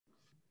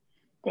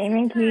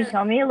Damien, can you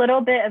tell me a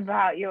little bit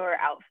about your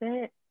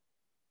outfit?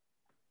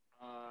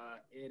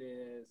 It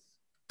is,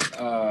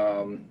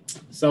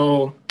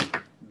 so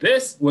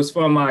this was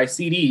from my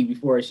CD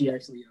before she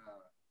actually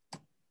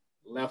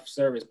left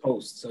service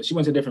post. So she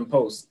went to a different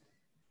post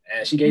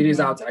and she gave this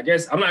out to, I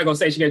guess, I'm not gonna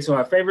say she gave it to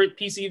her favorite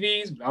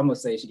PCVs, but I'm gonna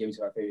say she gave it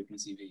to her favorite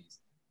PCVs.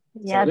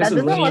 Yeah, so that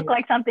doesn't look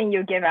like something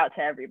you give out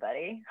to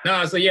everybody.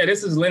 No, so yeah,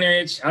 this is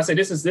lineage. I say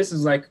this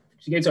is like,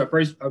 she gave to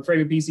her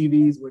favorite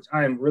PCVs, which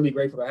I am really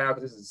grateful to have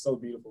because this is so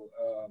beautiful.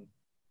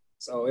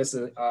 So it's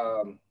a,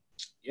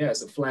 yeah,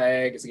 it's a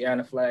flag. It's a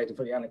Guyana flag, the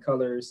Guyana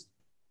colors,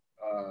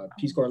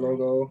 Peace Corps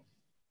logo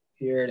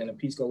here, and the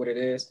Peace Corps what it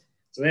is.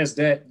 So that's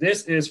that.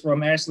 This is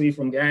from actually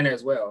from Guyana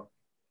as well.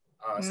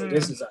 So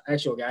this is an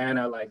actual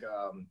Guyana, like,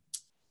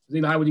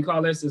 how would you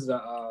call this? This is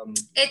a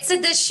it's a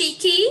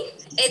dashiki.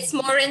 It's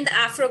more in the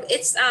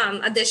it's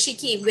a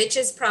dashiki, which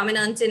is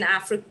prominent in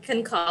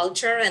African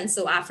culture, and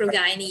so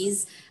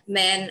Afro-Guyanese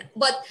men.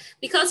 But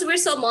because we're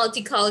so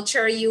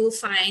multicultural, you will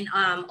find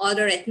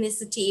other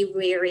ethnicity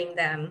wearing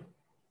them.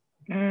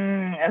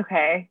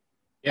 Okay.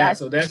 Yeah,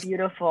 so that's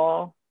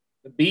beautiful.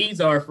 The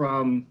beads are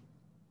from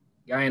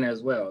Guyana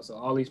as well. So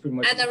all these pretty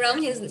much. And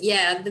around his,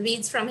 the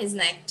beads from his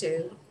neck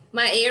too.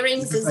 My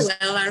earrings as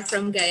well are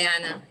from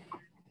Guyana.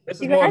 This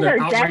is more of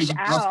the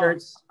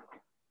outskirts.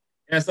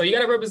 Yeah, so you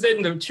got to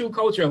represent the true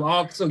culture of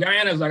all. So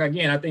Guyana is like,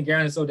 again, I think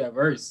Guyana is so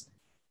diverse.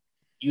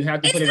 You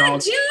have to put it all.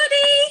 Judy!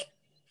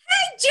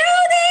 Hey,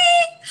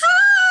 Judy!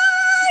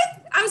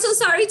 Hi! I'm so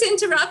sorry to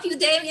interrupt you,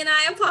 Damian.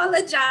 I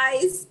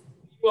apologize.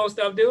 You won't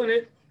stop doing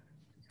it.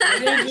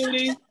 Hey,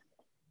 Judy.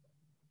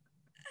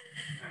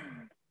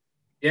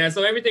 Yeah,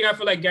 so everything, I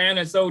feel like Guyana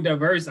is so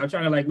diverse. I'm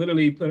trying to like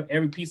literally put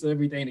every piece of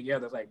everything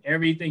together. It's like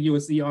everything you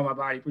would see on my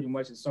body pretty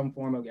much is some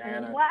form of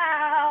Guyana.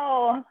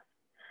 Wow.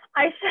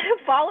 I should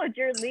have followed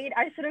your lead.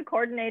 I should have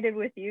coordinated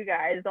with you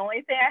guys. The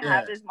only thing I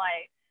have is my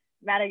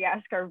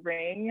Madagascar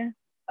ring.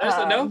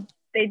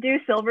 They do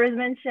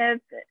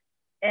silversmanship,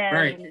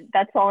 and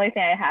that's the only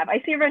thing I have.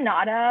 I see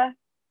Renata,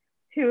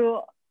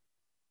 who,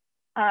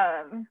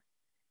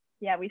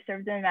 yeah, we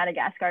served in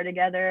Madagascar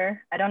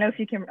together. I don't know if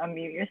you can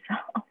unmute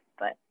yourself,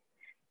 but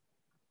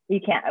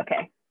you can't.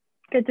 Okay.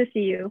 Good to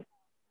see you.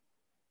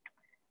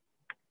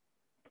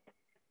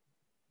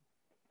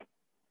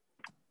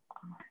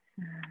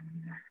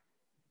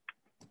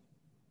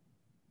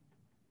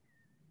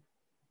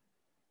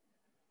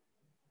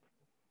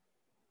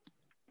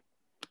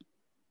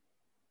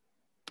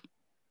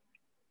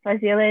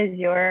 Fahzeela, is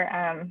your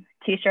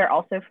t-shirt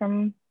also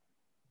from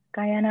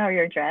Guyana, or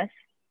your dress?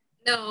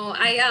 No,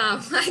 I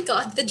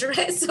got the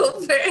dress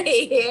over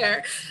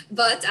here,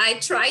 but I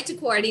tried to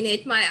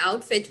coordinate my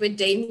outfit with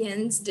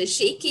Damian's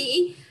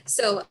dashiki.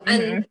 So,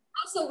 and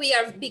also we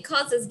are,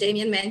 because as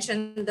Damian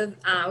mentioned,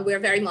 we're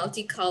very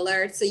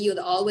multicolored. So you'd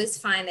always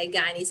find like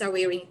Guyanese are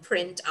wearing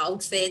print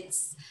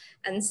outfits.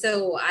 And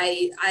so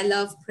I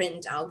love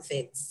print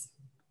outfits.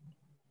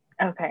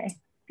 Okay,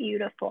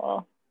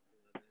 beautiful.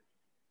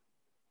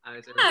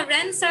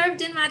 Ren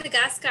served in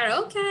Madagascar.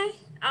 Okay,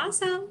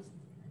 awesome.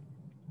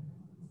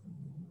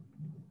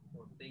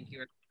 Well, thank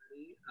you,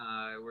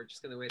 everybody. We're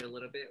just going to wait a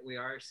little bit. We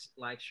are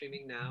live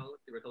streaming now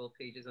through our little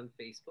pages on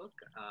Facebook.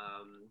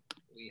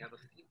 We have a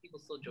few people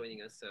still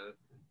joining us, so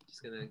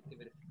just going to give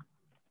it a few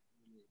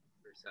minutes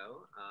or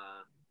so.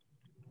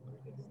 We'll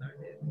get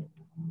started.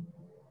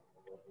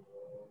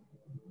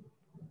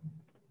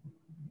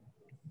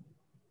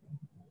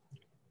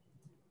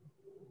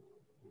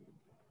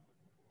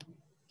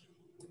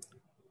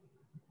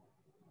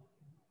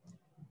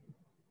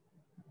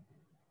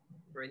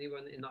 For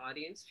anyone in the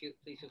audience,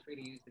 please feel free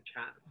to use the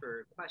chat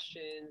for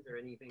questions or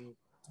anything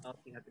else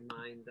you have in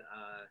mind.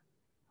 I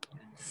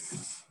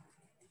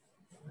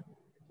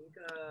think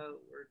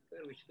we're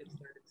good. We should get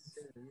started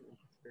soon.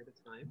 Spare the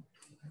time.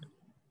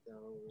 So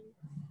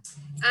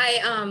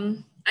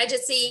I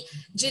just see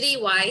Judy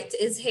White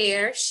is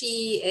here.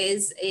 She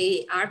is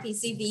a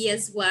RPCV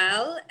as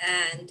well,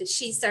 and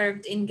she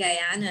served in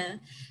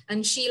Guyana,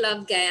 and she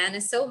loved Guyana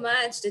so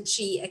much that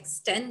she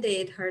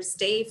extended her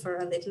stay for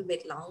a little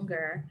bit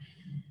longer.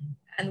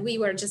 And we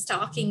were just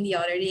talking the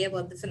other day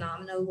about the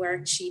phenomenal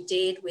work she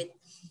did with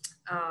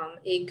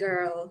a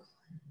girl.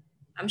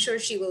 I'm sure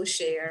she will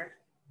share,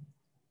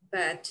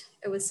 but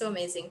it was so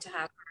amazing to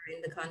have her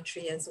in the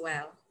country as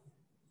well.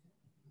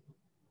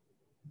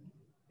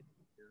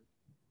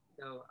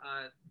 So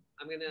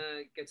I'm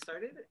gonna get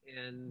started,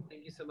 and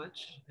thank you so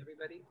much,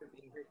 everybody, for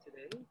being here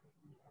today.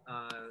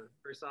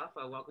 First off,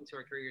 welcome to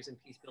our Careers in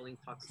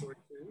Peacebuilding Talk Story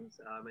Series.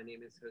 My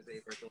name is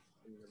Jose Berto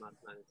from the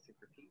Mānoa Institute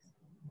for Peace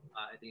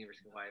at the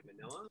University of Hawai'i,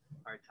 Mānoa.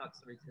 Our talk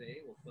story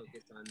today will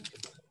focus on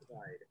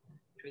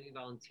training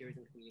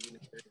volunteers and community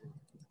members in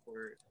Peace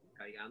Corps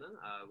Guyana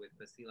with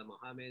Fahzeela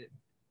Mohamed,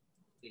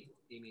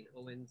 Damian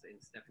Owens,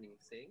 and Stephanie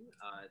Singh.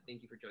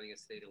 Thank you for joining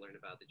us today to learn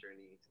about the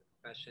journey to the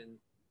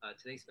profession.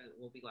 Today's event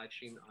will be live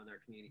streamed on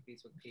our community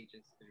Facebook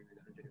pages through the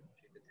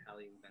 150th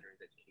Italian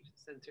Veterans Education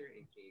Center,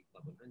 aka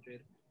Club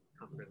 100,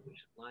 Conflict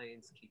Resolution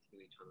Alliance,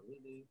 KTUH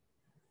Honolulu,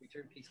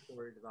 Returned Peace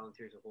Corps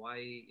Volunteers of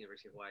Hawaii,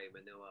 University of Hawai'i,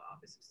 Mānoa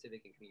Office of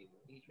Civic and Community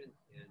Engagement,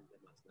 and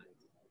the Mānoa.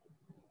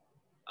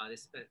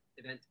 This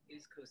event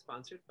is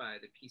co-sponsored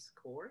by the Peace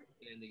Corps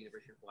and the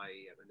University of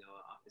Hawai'i Mānoa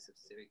Office of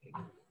Civic and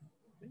Community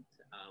Engagement.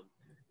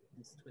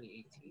 Since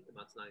 2018, the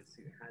Mānoa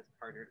Institute has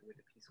partnered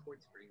with the Peace Corps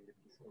to bring the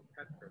Peace Corps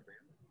Prep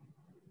Program,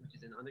 which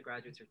is an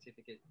undergraduate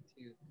certificate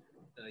to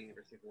the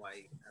University of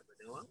Hawai'i at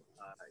Mānoa,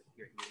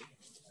 here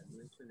at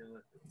UH.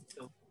 Mānoa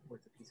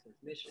supports the Peace Corps'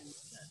 mission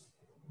that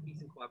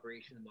peace and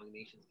cooperation among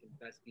nations can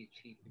best be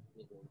achieved through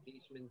global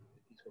engagement. The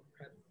Peace Corps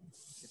Prep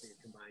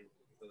certificate combines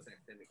both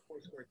academic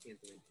coursework,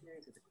 hands-on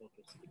experience, with the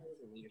cultural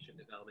skills and leadership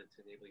development to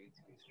enable you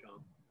to be a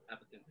strong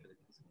applicant for the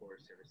Peace Corps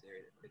service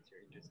area that fits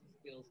your interests and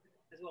skills,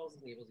 as well as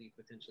enables you to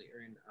potentially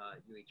earn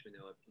UH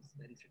Mānoa Peace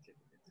Study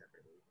Certificate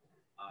separately.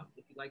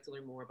 If you'd like to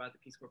learn more about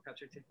the Peace Corps Prep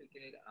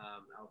Certificate,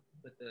 I'll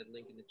put the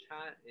link in the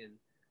chat, and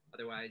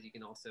otherwise you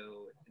can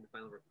also, in the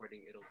final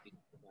recording, it'll be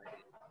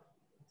provided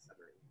in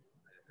summary,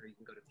 or you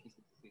can go to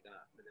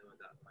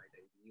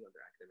peaceinstitute.manoa.edu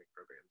under academic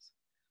programs.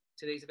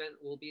 Today's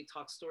event will be a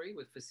talk story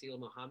with Fahzeela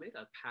Mohamed,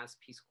 a past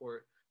Peace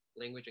Corps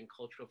language and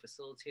cultural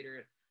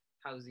facilitator,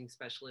 housing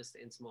specialist,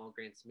 and small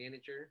grants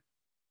manager.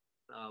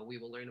 We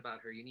will learn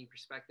about her unique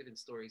perspective and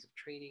stories of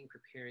training,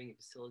 preparing, and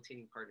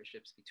facilitating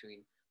partnerships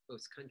between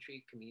host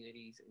country,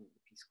 communities, and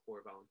Peace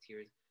Corps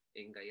volunteers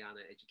in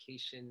Guyana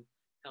education,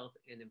 health,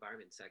 and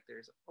environment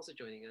sectors. Also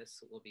joining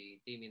us will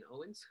be Damian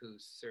Owens, who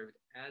served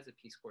as a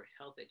Peace Corps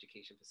health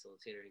education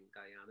facilitator in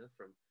Guyana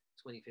from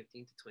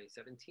 2015 to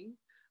 2017.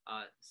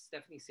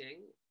 Stephanie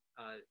Sang,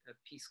 a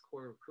Peace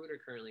Corps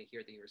recruiter currently here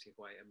at the University of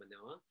Hawai'i at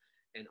Mānoa,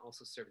 and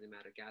also served in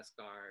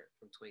Madagascar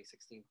from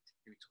 2016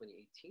 through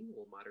 2018,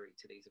 will moderate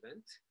today's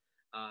event.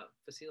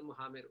 Fahzeela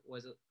Mohamed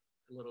was a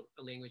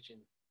language and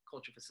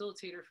culture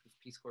facilitator for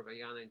Peace Corps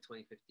Guyana in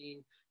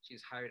 2015. She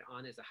was hired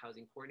on as a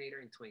housing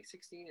coordinator in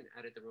 2016 and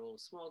added the role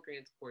of small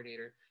grants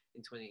coordinator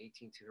in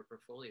 2018 to her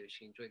portfolio.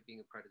 She enjoyed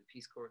being a part of the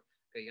Peace Corps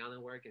Guyana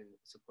work and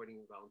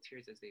supporting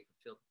volunteers as they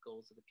fulfilled the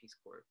goals of the Peace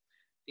Corps.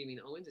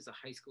 Damian Owens is a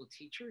high school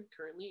teacher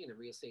currently and a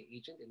real estate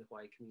agent in the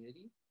Hawaii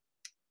community.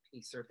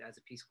 He served as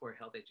a Peace Corps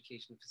health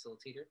education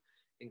facilitator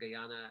in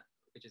Guyana,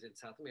 which is in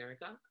South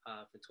America,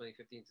 from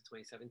 2015 to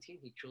 2017.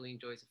 He truly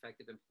enjoys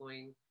effectively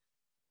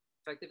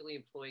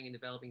employing and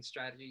developing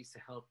strategies to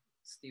help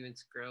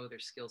students grow their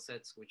skill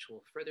sets, which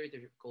will further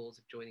their goals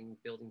of joining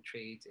building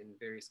trades in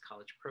various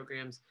college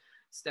programs.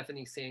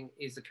 Stephanie Sang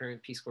is the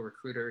current Peace Corps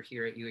recruiter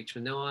here at UH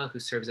Mānoa, who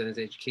serves as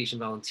an education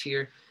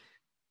volunteer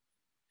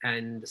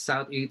and the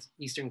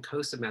southeastern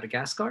coast of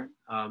Madagascar.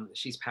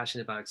 She's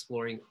passionate about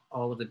exploring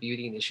all of the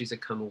beauty and issues that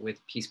come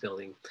with peace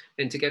building.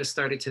 And to get us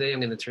started today, I'm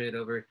going to turn it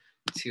over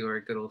to our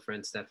good old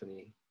friend,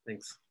 Stephanie.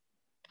 Thanks.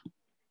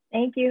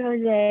 Thank you,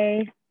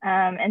 Jose.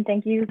 And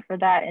thank you for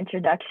that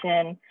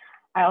introduction.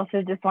 I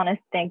also just want to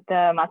thank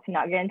the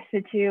Matsunaga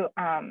Institute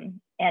and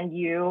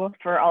you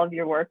for all of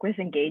your work with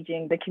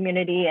engaging the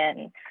community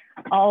and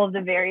all of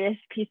the various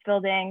peace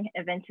building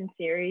events and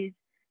series.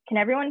 Can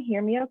everyone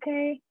hear me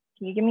okay?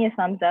 Can you give me a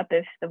thumbs up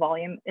if the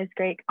volume is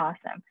great?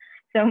 Awesome.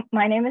 So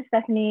my name is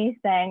Stephanie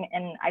Sang,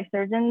 and I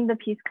served in the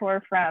Peace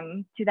Corps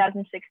from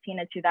 2016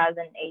 to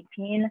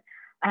 2018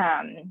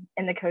 in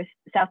the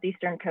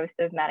southeastern coast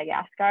of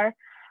Madagascar.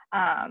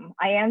 I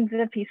am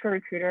the Peace Corps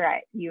recruiter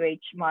at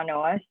UH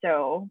Mānoa.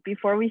 So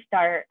before we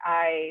start,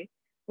 I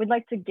would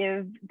like to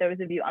give those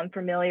of you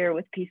unfamiliar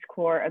with Peace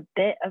Corps a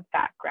bit of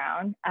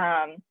background.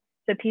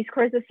 So Peace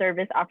Corps is a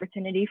service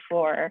opportunity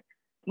for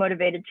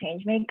motivated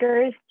change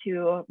makers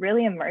to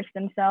really immerse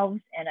themselves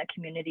in a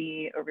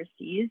community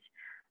overseas,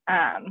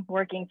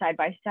 working side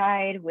by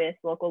side with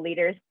local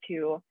leaders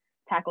to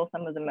tackle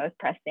some of the most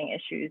pressing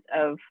issues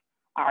of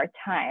our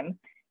time.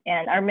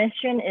 And our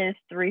mission is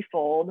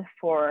threefold.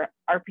 For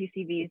our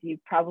PCVs,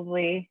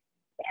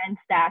 and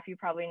staff, you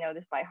probably know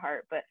this by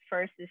heart, but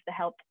first is to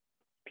help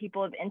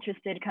people of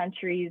interested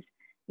countries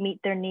meet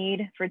their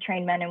need for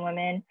trained men and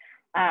women,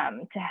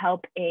 to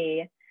help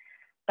a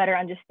better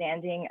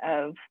understanding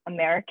of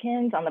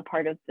Americans on the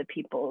part of the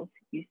peoples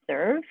you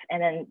serve.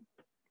 And then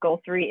goal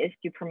 3 is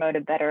to promote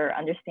a better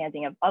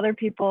understanding of other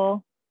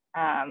people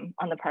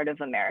on the part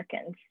of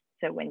Americans.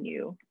 So when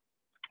you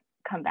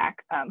come back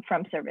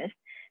from service.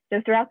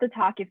 So throughout the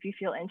talk, if you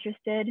feel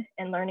interested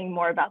in learning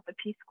more about the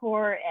Peace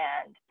Corps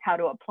and how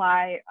to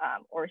apply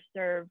or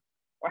serve,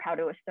 or how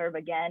to serve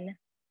again,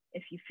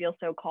 if you feel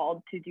so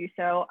called to do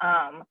so,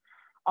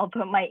 I'll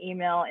put my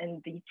email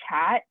in the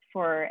chat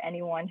for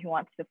anyone who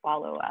wants to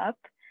follow up.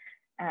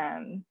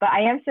 But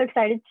I am so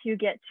excited to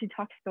get to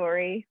talk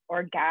story,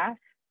 or GAF,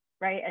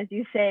 right, as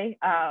you say,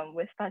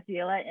 with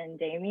Fahzeela and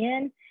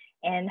Damian,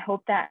 and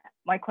hope that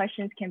my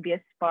questions can be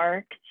a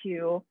spark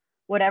to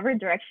whatever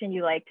direction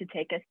you like to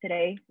take us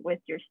today with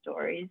your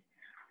stories.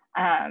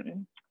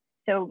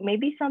 So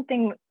maybe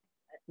something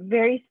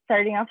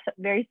starting off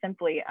very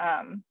simply,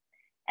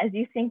 as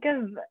you think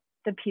of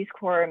the Peace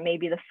Corps,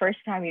 maybe the first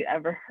time you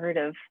ever heard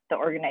of the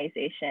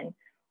organization,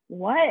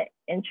 what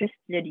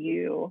interested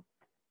you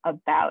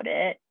about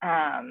it?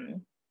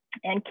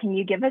 And can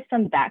you give us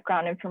some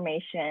background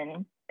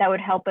information that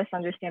would help us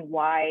understand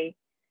why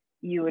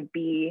you would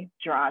be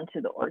drawn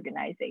to the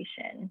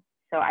organization.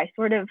 So I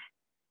sort of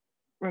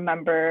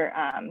remember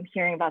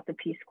hearing about the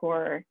Peace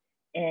Corps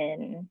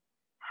in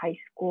high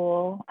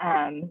school,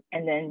 and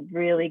then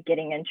really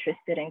getting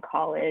interested in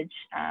college,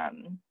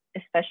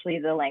 especially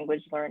the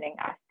language learning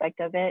aspect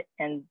of it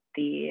and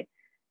the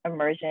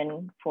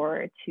immersion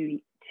for up to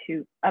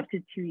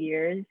 2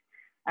 years,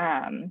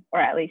 or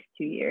at least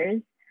 2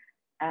 years.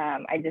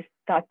 I just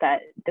thought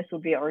that this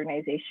would be an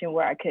organization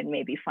where I could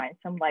maybe find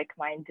some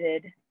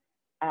like-minded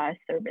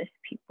service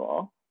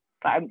people.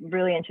 But I'm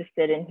really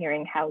interested in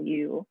hearing how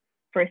you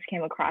first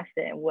came across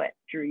it and what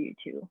drew you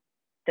to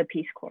the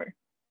Peace Corps.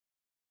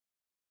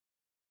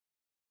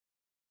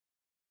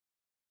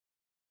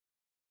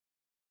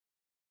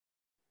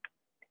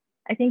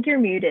 I think you're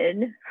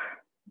muted.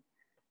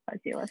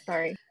 Fahzeela,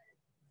 sorry.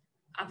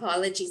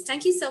 Apologies.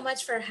 Thank you so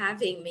much for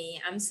having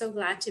me. I'm so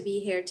glad to be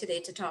here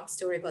today to talk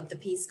story about the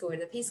Peace Corps.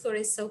 The Peace Corps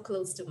is so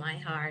close to my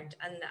heart,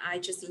 and I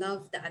just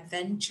love the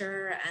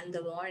adventure and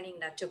the learning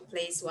that took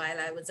place while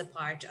I was a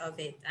part of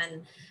it.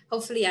 And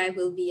hopefully I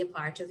will be a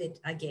part of it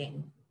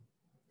again.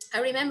 I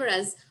remember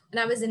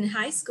when I was in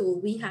high school,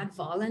 we had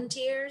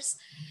volunteers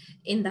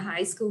in the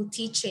high school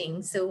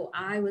teaching. So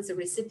I was a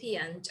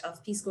recipient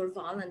of Peace Corps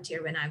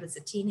volunteer when I was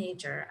a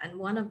teenager. And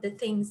one of the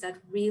things that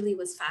really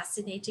was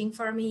fascinating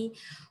for me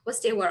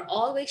was they were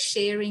always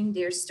sharing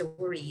their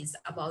stories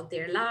about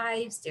their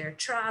lives, their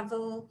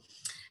travel.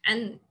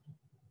 And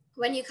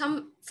when you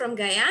come from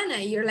Guyana,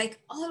 you're like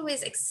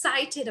always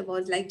excited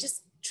about like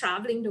just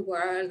traveling the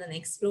world and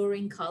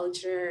exploring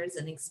cultures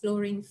and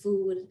exploring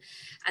food.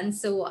 And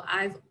so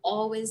I've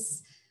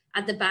always,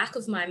 at the back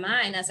of my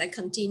mind, as I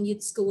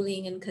continued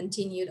schooling and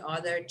continued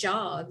other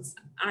jobs,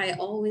 I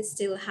always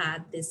still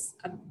had this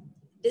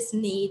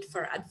need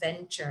for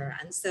adventure.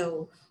 And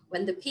so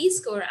when the Peace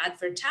Corps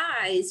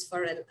advertised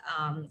for an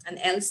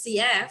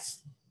LCF,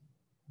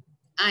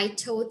 I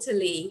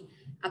totally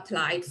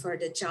applied for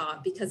the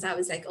job because I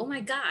was like, oh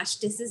my gosh,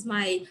 this is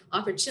my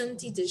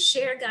opportunity to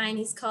share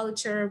Guyanese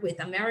culture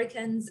with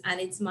Americans, and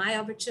it's my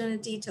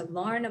opportunity to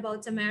learn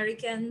about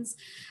Americans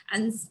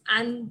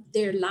and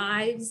their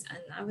lives.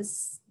 And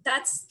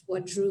that's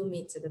what drew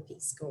me to the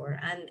Peace Corps,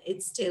 and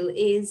it still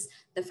is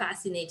the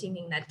fascinating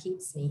thing that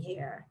keeps me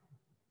here.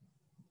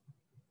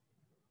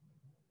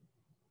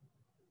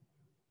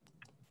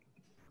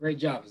 Great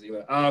job,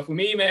 Fahzeela. For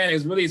me, man,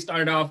 it's really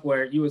started off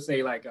where you would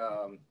say like,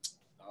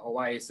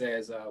 Hawaii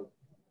says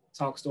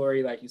talk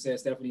story, like you said,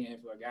 Stephanie,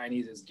 and for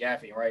Guyanese is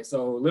gaffing, right?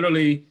 So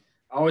literally,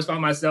 I always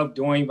found myself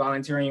doing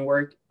volunteering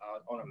work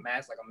on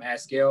a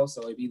mass scale.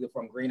 So it'd be either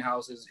from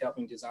greenhouses,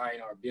 helping design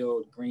or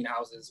build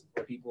greenhouses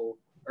for people,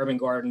 urban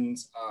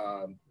gardens,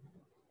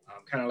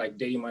 kind of like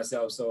dating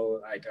myself. So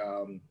like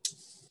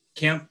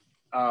camp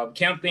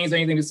things,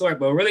 anything of the sort.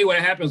 But really what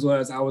happens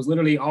was I was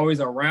literally always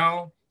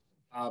around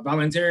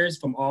volunteers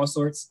from all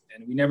sorts,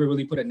 and we never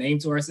really put a name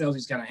to ourselves. We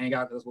just kind of hang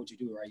out. That's what you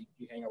do, right?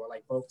 You hang out with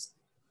like folks.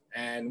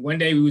 And one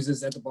day we was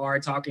just at the bar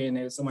talking, and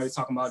there was somebody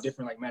talking about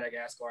different like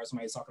Madagascar.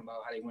 Somebody was talking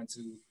about how they went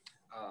to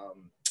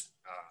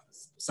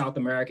South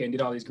America and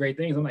did all these great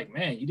things. I'm like,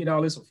 man, you did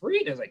all this for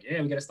free? They was like,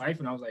 yeah, we got a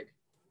stipend. I was like,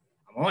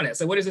 I'm on it.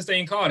 So what is this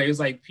thing called? It was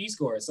like Peace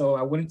Corps. So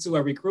I went to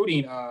a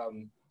recruiting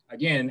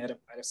again at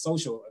a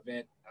social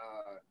event,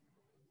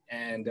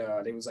 and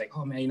they was like,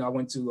 oh man, you know, I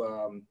went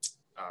to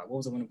what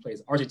was the one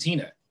place?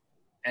 Argentina.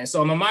 And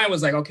so my mind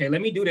was like, okay, let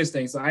me do this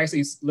thing. So I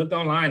actually looked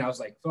online. I was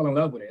like, fell in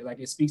love with it.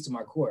 Like it speaks to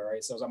my core,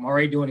 right? So I'm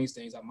already doing these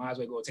things. I might as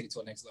well go take it to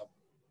the next level.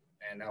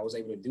 And I was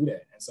able to do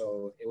that. And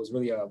so it was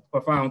really a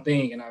profound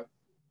thing. And I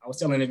was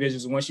telling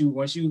individuals, once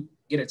you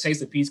get a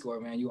taste of Peace Corps,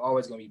 man, you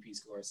always gonna be Peace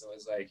Corps. So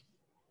it's like,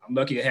 I'm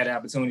lucky to have the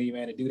opportunity,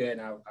 man, to do that.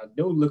 And I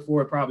do look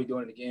forward to probably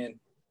doing it again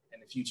in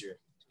the future.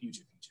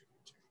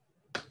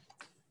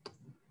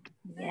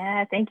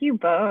 Yeah, thank you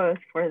both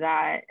for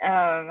that.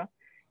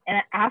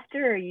 And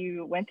after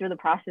you went through the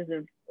process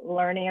of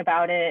learning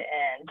about it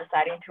and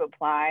deciding to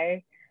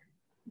apply,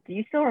 do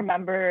you still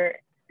remember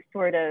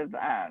sort of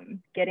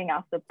getting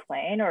off the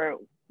plane, or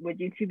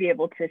would you two be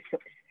able to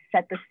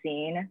set the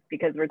scene,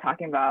 because we're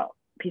talking about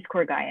Peace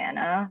Corps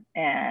Guyana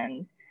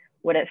and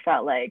what it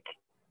felt like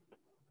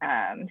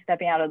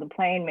stepping out of the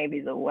plane, maybe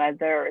the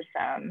weather or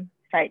some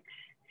sights,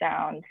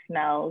 sounds,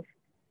 smells,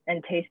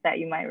 and tastes that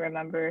you might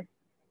remember?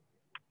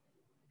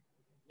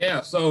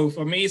 Yeah, so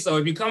for me, so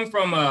if you come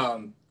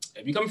from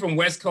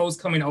West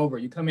Coast coming over,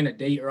 you come in a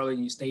day early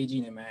and you're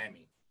staging in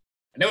Miami.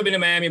 I've never been to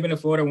Miami, I've been to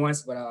Florida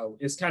once, but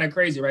it's kind of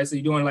crazy, right? So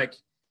you do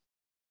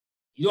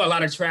a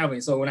lot of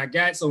traveling. So when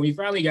we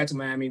finally got to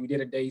Miami, we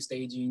did a day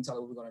staging,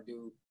 tell what we were gonna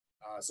do.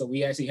 So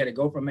we actually had to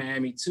go from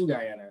Miami to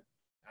Guyana.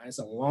 It's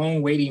a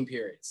long waiting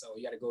period. So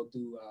you got to go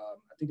through,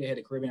 I think they had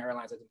the Caribbean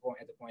Airlines at the point.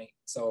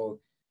 So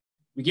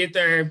we get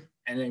there,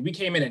 and then we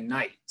came in at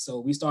night. So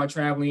we started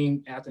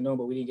traveling afternoon,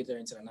 but we didn't get there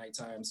until the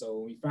nighttime. So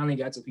when we finally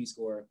got to Peace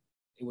Corps,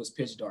 it was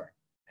pitch dark.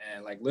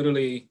 And like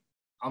literally,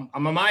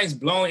 my mind's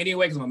blown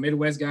anyway, because I'm a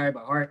Midwest guy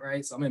by heart,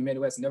 right? So I'm in the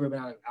Midwest, never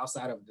been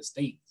outside of the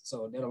state.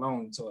 So let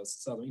alone to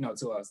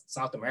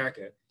South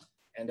America.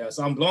 And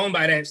so I'm blown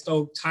by that,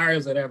 so tired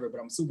as ever, but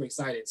I'm super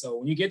excited. So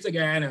when you get to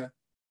Guyana,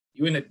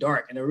 you're in the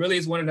dark. And it really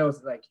is one of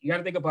those, like, you got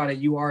to think about it.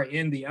 You are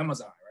in the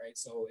Amazon, right?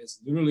 So it's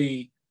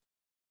literally,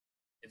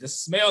 the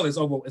smell is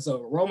over, it's an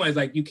aroma. It's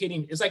like, you can't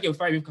even, it's like your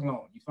favorite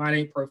cologne. You find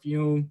a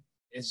perfume,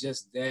 it's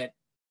just that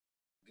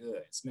good.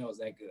 It smells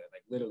that good.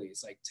 Like literally,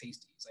 it's like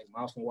tasty. It's like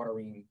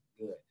mouth-watering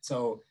good.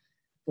 So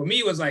for me,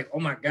 it was like, oh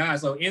my God.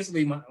 So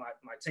instantly my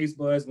taste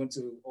buds went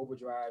to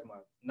overdrive. My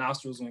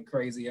nostrils went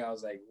crazy. I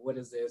was like, what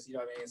is this? You know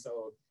what I mean?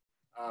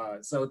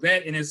 So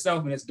that in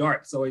itself, and it's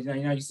dark. So you know,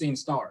 you're seeing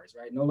stars,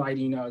 right? No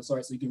lighting,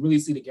 so you can really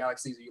see the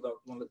galaxies if you want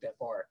to look that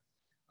far.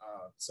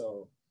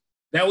 So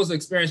that was the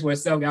experience for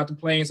itself. Got out the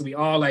plane. So we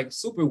all like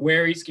super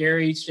wary,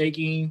 scary,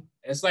 shaking.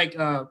 It's like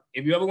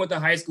if you ever went to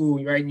high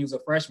school, right, and you was a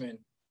freshman,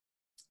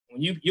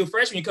 when you're a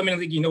freshman, you come in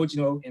and think you know what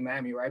you know in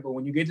Miami, right? But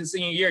when you get to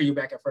senior year, you're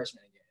back at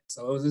freshman again.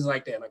 So it was just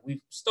like that. Like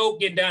we stoked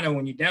getting down there.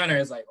 When you're down there,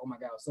 it's like, oh my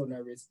God, I'm so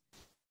nervous.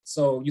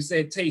 So you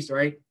said taste,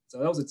 right? So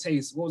that was a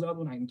taste. What was the other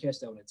one? I didn't catch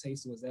that one. The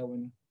taste was that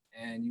one.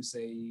 And you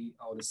say,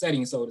 oh, the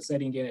setting. So the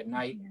setting again at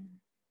night.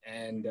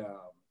 And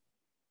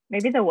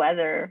maybe the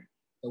weather.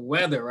 The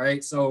weather,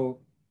 right? So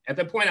at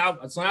that point,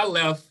 so I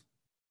left,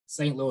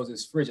 St. Louis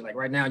is frigid. Like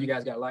right now, you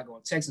guys got a lot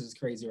going. Texas is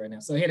crazy right now.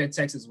 So I had that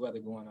Texas weather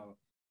going on.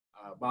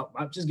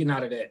 About just getting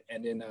out of that.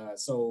 And then,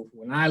 so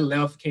when I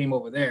left, came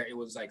over there, it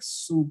was like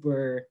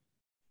super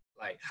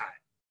like hot,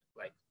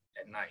 like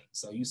at night.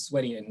 So you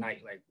sweating at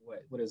night, like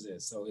what is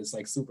this? So it's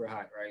like super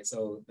hot, right?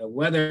 So the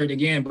weather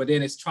again, but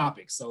then it's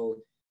tropics. So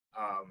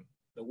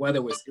the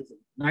weather was a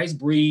nice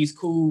breeze,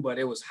 cool, but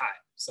it was hot.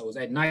 So it was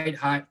at night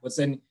hot, but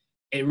then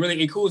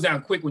it cools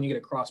down quick when you get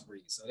a cross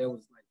breeze. So that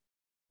was like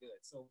good.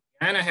 So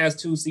Guyana has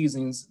 2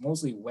 seasons,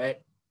 mostly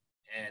wet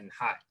and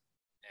hot.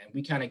 And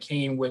we kind of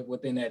came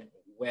within that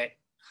wet,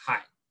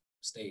 hot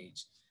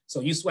stage.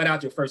 So you sweat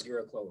out your first gear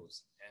of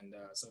clothes. And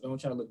so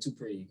don't try to look too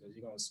pretty because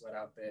you're going to sweat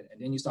out that.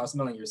 And then you start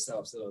smelling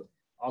yourself. So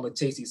all the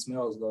tasty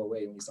smells go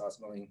away when you start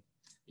smelling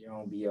your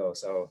own BO.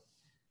 So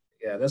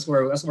yeah, that's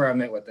where I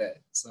met with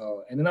that.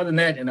 So, and other than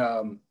that,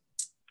 and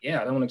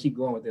yeah, I don't want to keep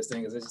going with this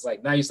thing because it's just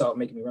like, now you start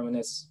making me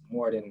reminisce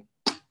more than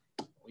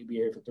we'd be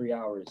here for 3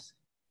 hours.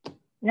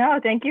 No,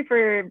 thank you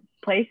for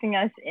placing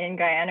us in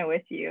Guyana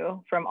with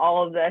you from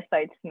all of the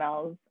sight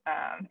smells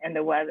and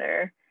the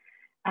weather.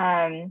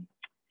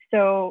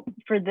 So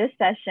for this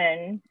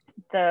session,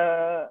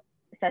 the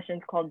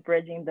session's called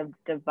Bridging the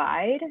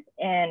Divide,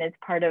 and it's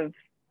part of,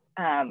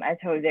 as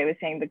Jose was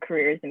saying, the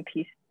Careers in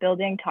Peace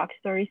Building Talk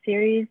Story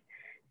series.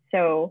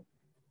 So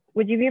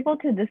would you be able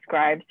to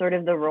describe sort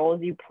of the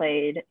roles you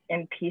played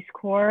in Peace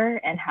Corps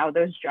and how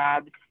those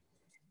jobs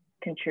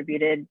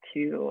contributed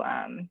to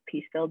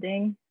peace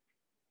building?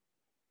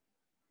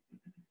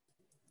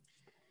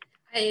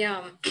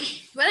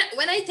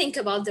 When I think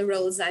about the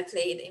roles I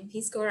played in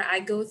Peace Corps,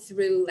 I go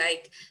through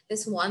like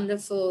this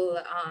wonderful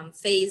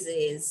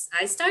phases.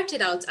 I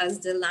started out as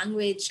the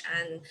language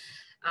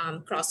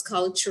and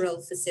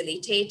cross-cultural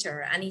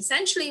facilitator. And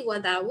essentially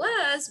what that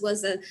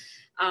was a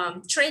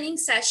training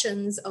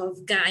sessions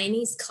of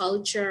Guyanese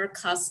culture,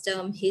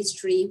 custom,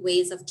 history,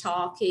 ways of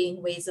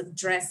talking, ways of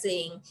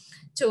dressing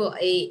to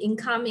a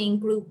incoming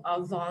group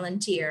of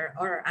volunteer,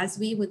 or as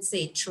we would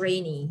say,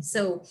 trainee.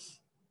 So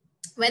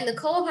when the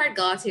cohort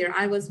got here,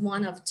 I was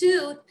one of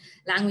 2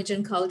 language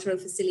and cultural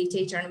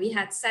facilitator, and we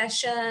had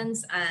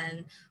sessions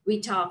and we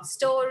talked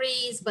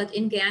stories, but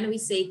in Guyana we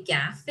say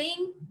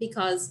gaffing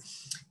because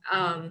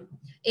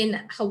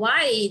in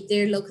Hawaii,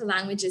 their local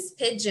language is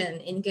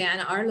Pidgin. In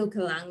Guyana, our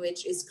local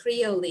language is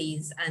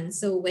Creolese. And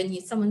so when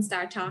someone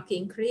start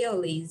talking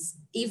Creolese,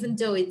 even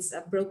though it's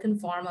a broken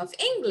form of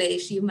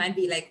English, you might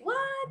be like,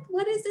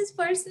 what is this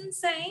person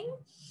saying?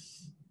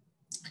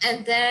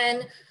 And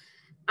then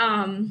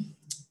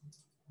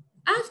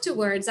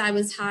afterwards, I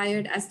was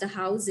hired as the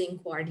housing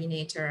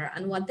coordinator.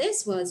 And what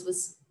this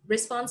was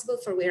responsible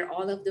for where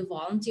all of the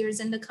volunteers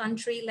in the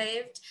country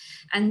lived.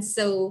 And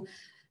so,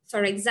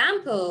 for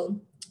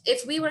example,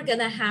 if we were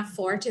gonna have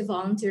 40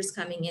 volunteers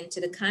coming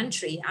into the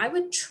country, I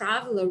would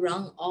travel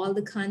around all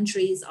the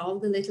countries, all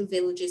the little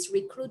villages,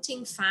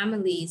 recruiting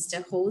families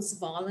to host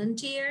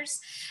volunteers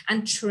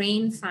and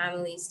train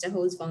families to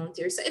host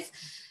volunteers. So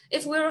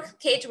if we were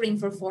catering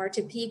for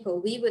 40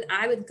 people,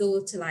 I would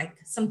go to like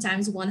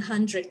sometimes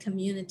 100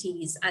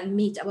 communities and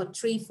meet about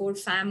 3-4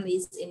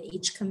 families in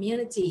each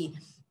community.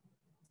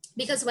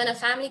 Because when a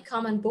family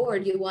come on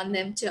board, you want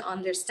them to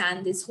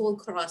understand this whole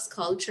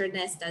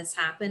cross-cultureness that's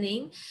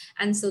happening,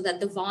 and so that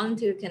the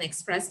volunteer can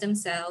express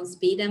themselves,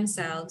 be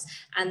themselves,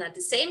 and at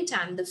the same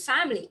time, the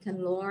family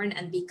can learn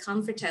and be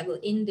comfortable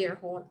in their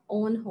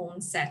own home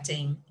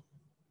setting.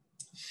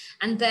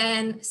 And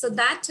then, so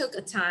that took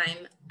a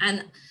time,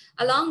 and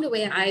along the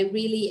way, I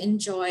really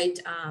enjoyed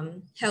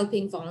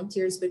helping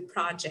volunteers with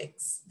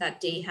projects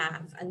that they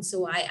have. And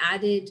so I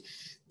added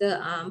the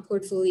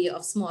portfolio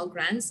of small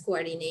grants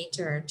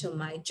coordinator to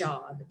my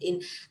job.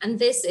 And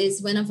this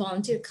is when a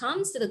volunteer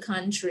comes to the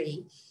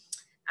country,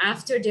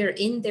 after they're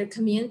in their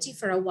community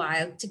for a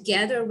while,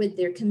 together with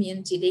their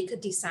community, they could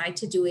decide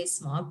to do a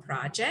small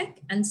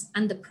project. And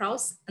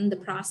the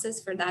process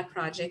for that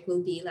project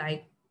will be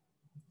like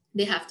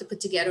They have to put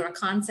together a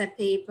concept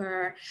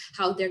paper,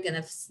 how they're going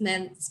to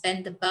spend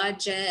the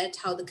budget,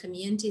 how the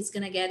community is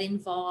going to get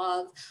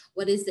involved,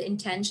 what is the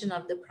intention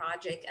of the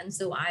project. And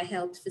so I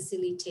helped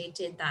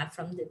facilitated that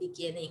from the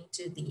beginning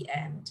to the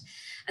end.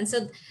 And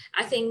so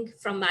I think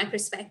from my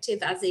perspective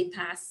as a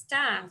past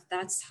staff,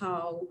 that's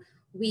how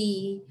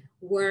we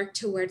work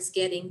towards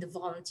getting the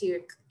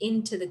volunteer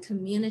into the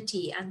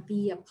community and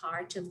be a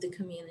part of the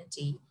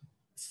community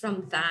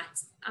from that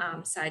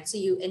side. So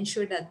you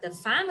ensure that the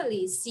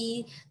families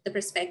see the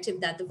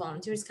perspective that the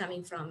volunteer is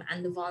coming from,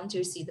 and the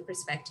volunteers see the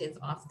perspective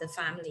of the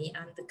family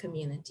and the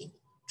community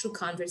through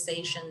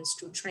conversations,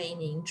 through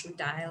training, through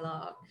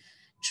dialogue,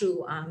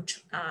 through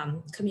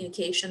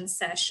communication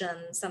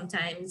sessions,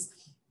 sometimes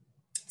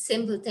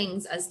simple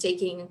things as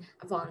taking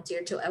a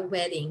volunteer to a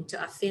wedding,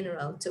 to a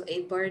funeral, to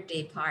a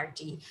birthday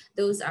party.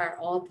 Those are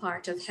all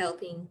part of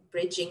helping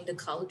bridging the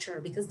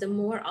culture, because the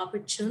more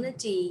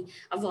opportunity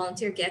a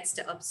volunteer gets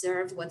to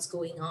observe what's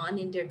going on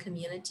in their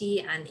community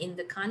and in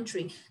the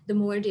country, the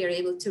more they're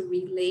able to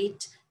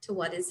relate to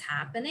what is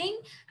happening.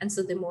 And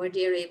so the more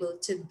they're able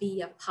to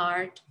be a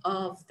part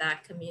of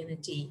that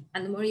community.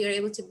 And the more you're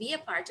able to be a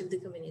part of the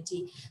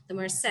community, the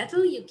more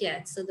settled you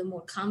get. So the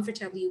more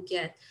comfortable you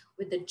get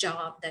with the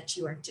job that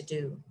you are to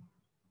do.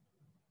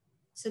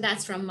 So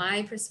that's from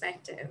my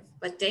perspective.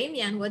 But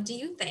Damian, what do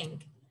you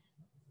think?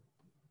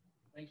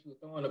 Thanks for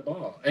throwing the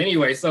ball.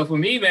 Anyway, so for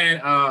me, man,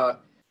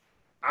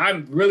 I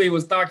really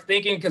was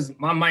thinking, because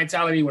my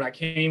mentality when I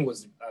came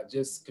was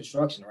just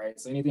construction, right?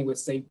 So anything with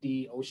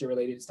safety, OSHA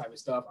related, this type of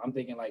stuff, I'm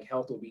thinking like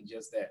health will be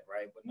just that,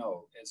 right? But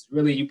no, it's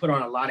really, you put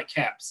on a lot of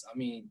caps. I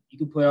mean, you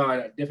can put on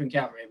a different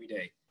cap every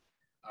day.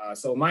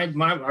 So I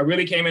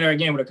really came in there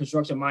again with a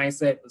construction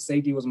mindset, but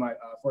safety was my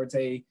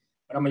forte,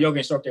 but I'm a yoga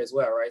instructor as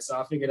well, right? So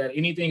I figured that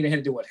anything that had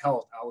to do with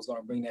health, I was going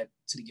to bring that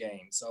to the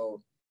game.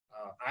 So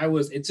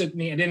it took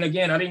me, and then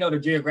again, I didn't know the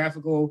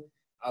geographical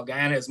of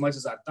Guyana as much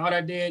as I thought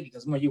I did,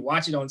 because when you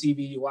watch it on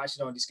TV, you watch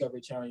it on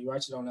Discovery Channel, you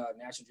watch it on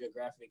National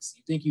Geographic,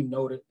 you think you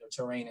know the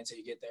terrain until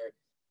you get there.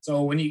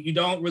 So when you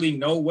don't really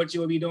know what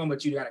you'll be doing,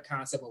 but you got a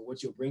concept of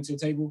what you'll bring to the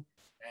table.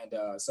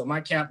 And so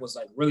my cap was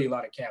like really a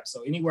lot of caps.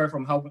 So anywhere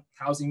from helping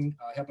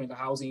the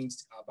housing,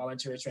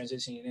 voluntary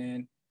transitioning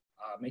in,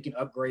 making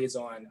upgrades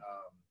on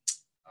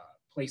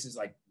places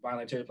like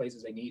voluntary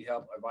places they need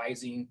help,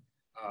 advising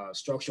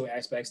structural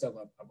aspects of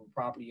a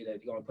property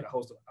that you're going to put a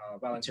host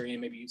of voluntary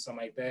in, maybe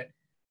something like that.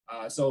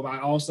 So I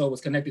also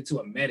was connected to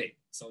a medic.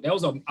 So that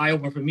was an eye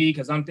opener for me,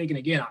 because I'm thinking,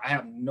 again,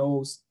 I'm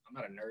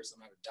not a nurse,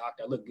 I'm not a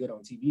doctor. I look good on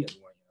TV as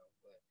one,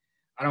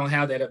 but I don't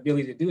have that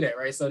ability to do that,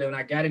 right? So then when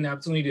I got an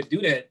opportunity to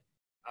do that,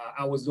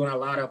 I was doing a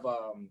lot of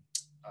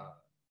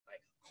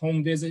like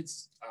home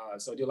visits.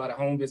 So I did a lot of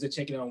home visits,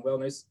 checking on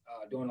wellness,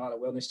 doing a lot of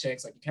wellness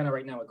checks, like kind of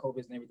right now with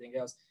COVID and everything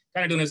else,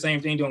 kind of doing the same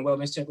thing, doing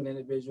wellness check with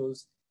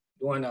individuals,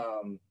 doing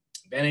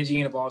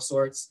bandaging of all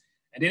sorts.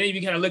 And then if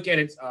you kind of look at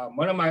it,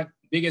 one of my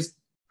things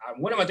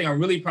I'm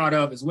really proud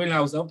of is when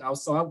I was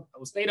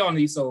stayed on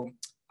these. So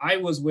I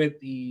was with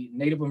the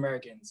Native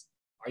Americans,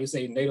 or you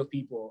say Native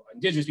people,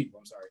 indigenous people,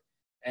 I'm sorry.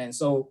 And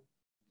so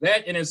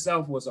that in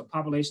itself was a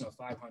population of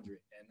 500.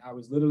 And I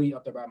was literally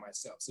up there by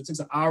myself. So it takes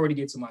an hour to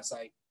get to my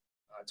site,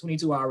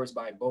 22 hours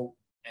by boat.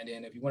 And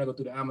then if you want to go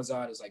through the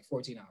Amazon, it's like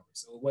 14 hours.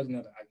 So it wasn't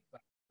I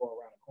go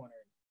around the corner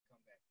and come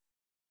back.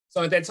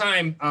 So at that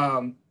time,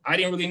 I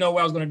didn't really know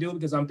what I was going to do,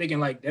 because I'm thinking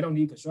like, they don't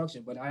need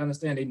construction, but I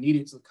understand they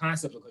needed the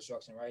concept of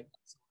construction, right?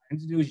 So I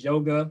introduced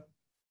yoga.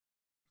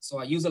 So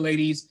I use the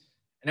ladies.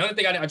 And the other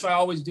thing I try to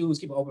always do is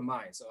keep an open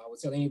mind. So I would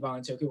tell any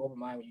volunteer, keep an open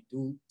mind when you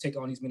do take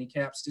on these many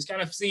caps. Just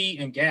kind of see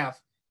and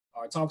gaff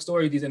or talk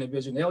story with these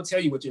individuals. They'll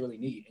tell you what you really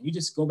need. And you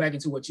just go back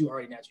into what you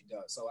already naturally do.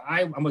 So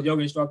I'm a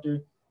yoga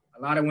instructor.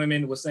 A lot of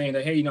women were saying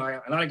that, hey, a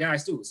lot of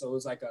guys too. So it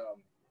was like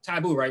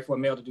taboo, right, for a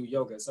male to do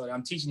yoga. So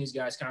I'm teaching these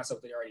guys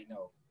concepts they already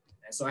know.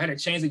 And so I had to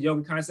change the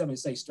yoga concept and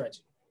say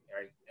stretching,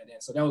 right? And then,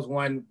 so that was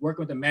one,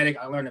 working with the medic,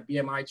 I learned a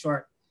BMI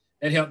chart.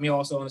 That helped me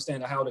also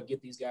understand how to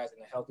get these guys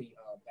in a healthy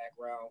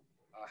background,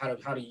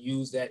 how to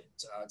use that,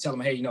 tell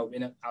them, hey,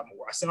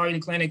 I saw you in the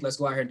clinic, let's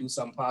go out here and do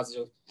something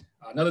positive.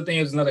 Another thing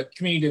is another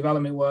community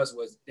development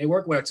was they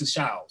work with True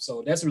South.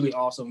 So that's really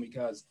awesome,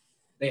 because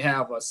they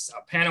have a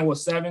panel of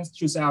 7.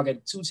 True South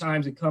get 2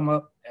 times to come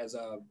up as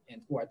I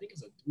think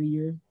it's a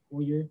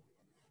 4-year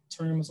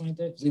term or something like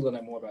that. Fahzeela will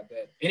know more about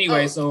that.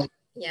 Anyway, so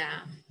yeah,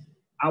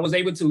 I was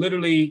able to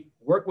literally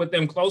work with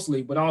them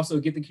closely, but also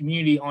get the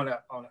community on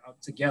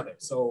together.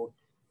 So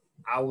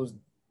I was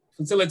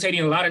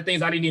facilitating a lot of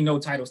things I didn't even know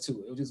titles to.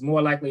 It was just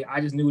more likely I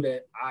just knew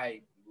that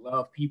I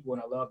love people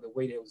and I love the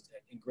way that it was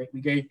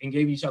we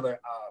gave each other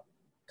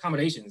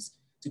accommodations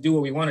to do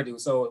what we want to do.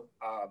 So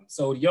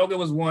so yoga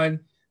was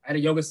one. I had a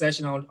yoga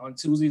session on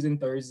Tuesdays and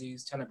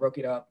Thursdays, kind of broke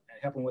it up and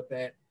helping with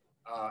that.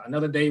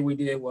 Another day we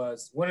did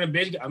was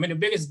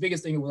the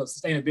biggest thing was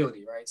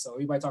sustainability, right? So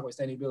everybody talk about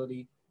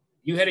sustainability.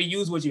 You had to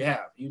use what you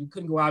have. You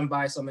couldn't go out and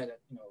buy something that,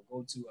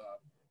 go to,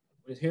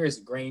 here is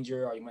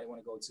Granger, or you might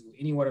want to go to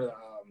any one of the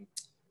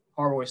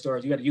hardware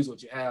stores. You got to use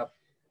what you have.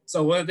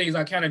 So one of the things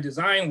I kind of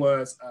designed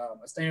was a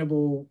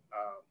sustainable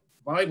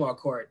volleyball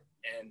court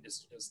And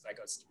it's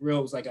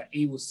like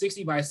it was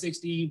 60 by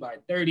 60 by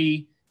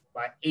 30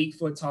 by 8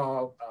 foot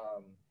tall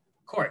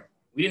court.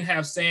 We didn't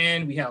have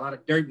sand. We had a lot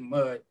of dirt and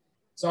mud.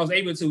 So I was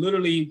able to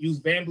literally use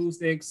bamboo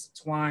sticks,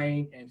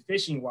 twine, and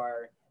fishing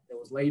wire that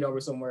was laid over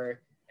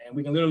somewhere. And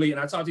we can literally, and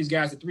I taught these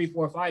guys the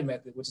 3-4-5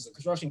 method, which is a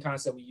construction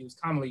concept we use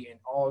commonly in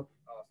all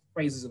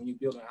phases of when you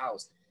building a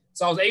house.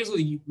 So I was able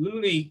to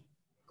literally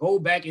go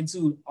back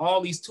into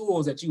all these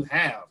tools that you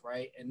have,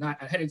 right? And I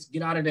had to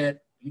get out of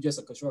that, you just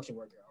a construction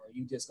worker, or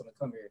you just gonna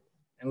come here,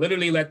 and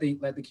literally let the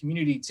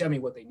community tell me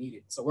what they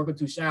needed. So working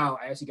through Shao,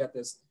 I actually got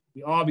this,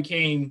 we all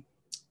became,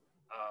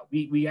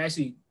 we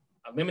actually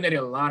eliminated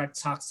a lot of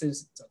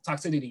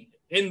toxicity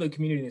in the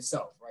community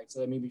itself, right? So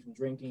that may be from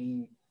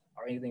drinking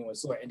or anything of the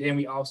sort. And then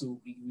we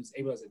was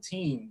able as a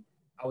team,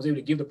 I was able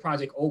to give the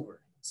project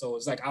over. So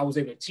it's like I was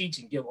able to teach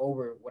and give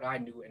over what I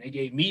knew, and they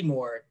gave me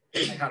more,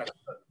 like how to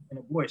cook in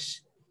a bush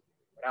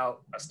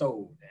without a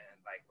stove and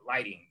like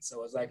lighting.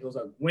 So it's like it was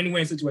a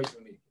win-win situation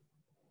for me.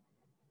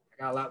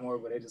 I got a lot more,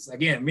 but it just,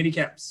 again, mini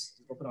caps.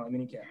 Just put on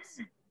mini caps.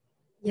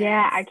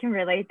 Yeah, I can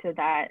relate to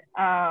that.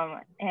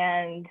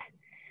 And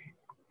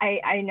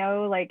I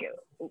know like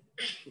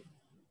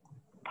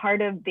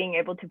part of being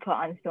able to put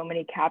on so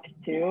many caps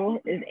too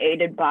is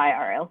aided by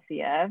our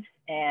LCFs.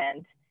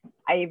 And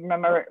I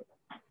remember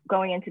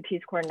going into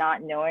Peace Corps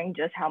not knowing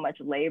just how much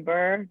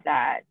labor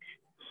that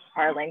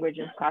our language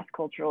and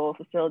cross-cultural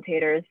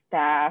facilitators,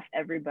 staff,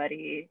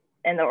 everybody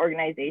in the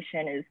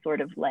organization is sort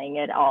of laying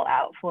it all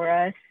out for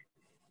us.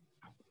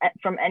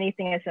 From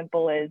anything as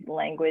simple as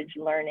language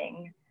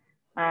learning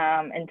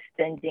and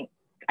spending.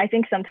 I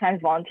think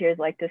sometimes volunteers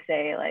like to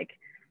say like,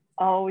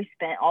 oh, we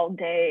spent all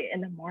day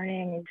in the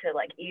morning to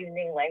like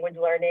evening language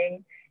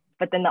learning.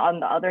 But then on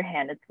the other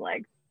hand, it's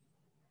like,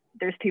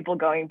 there's people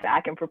going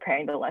back and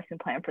preparing the lesson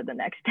plan for the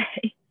next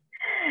day.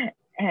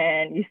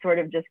 And you sort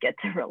of just get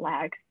to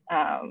relax.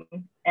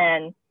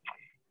 And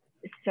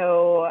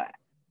so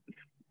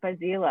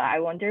Fahzeela, I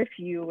wonder if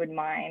you would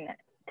mind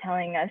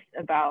telling us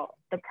about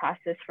the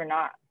process for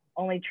not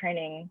only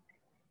training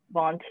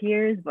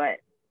volunteers, but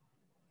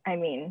I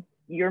mean,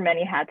 your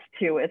many hats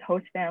too with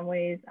host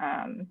families.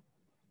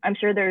 I'm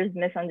sure there's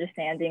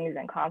misunderstandings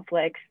and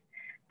conflicts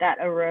that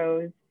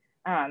arose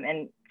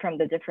and from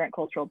the different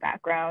cultural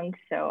backgrounds.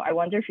 So I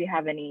wonder if you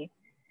have any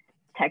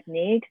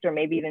techniques or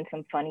maybe even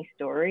some funny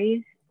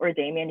stories, or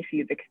Damian, if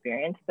you've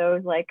experienced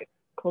those like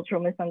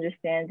cultural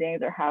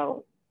misunderstandings or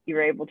how you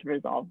were able to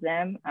resolve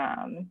them,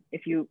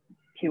 if you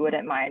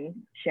wouldn't mind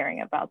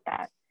sharing about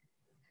that.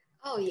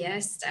 Oh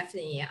yes,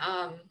 definitely.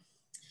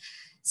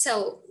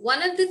 So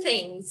one of the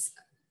things,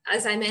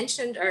 as I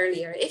mentioned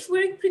earlier, if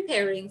we're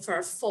preparing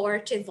for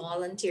 40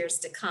 volunteers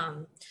to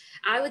come,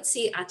 I would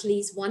see at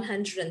least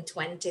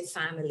 120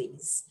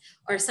 families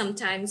or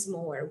sometimes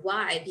more.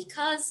 Why?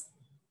 Because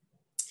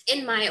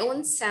in my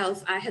own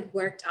self, I had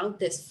worked out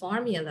this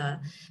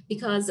formula,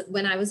 because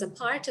when I was a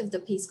part of the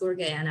Peace Corps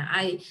Guyana,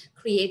 I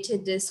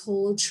created this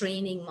whole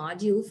training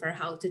module for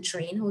how to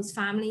train host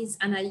families.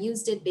 And I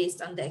used it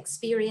based on the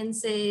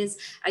experiences.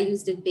 I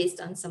used it based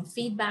on some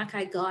feedback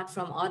I got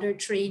from other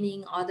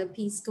training, other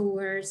Peace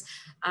Corps,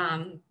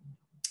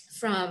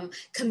 from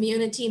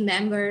community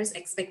members,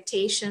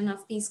 expectation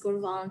of Peace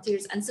Corps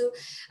volunteers. And so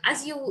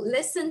as you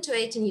listen to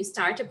it and you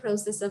start a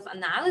process of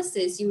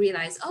analysis, you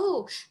realize,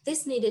 oh,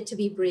 this needed to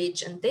be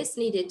bridged and this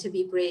needed to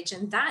be bridged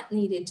and that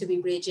needed to be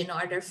bridged in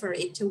order for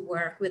it to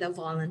work with a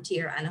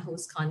volunteer and a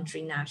host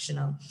country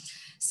national.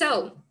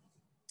 So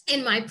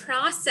in my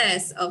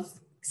process of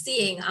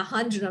seeing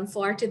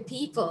 140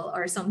 people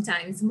or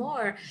sometimes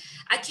more,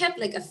 I kept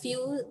like a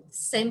few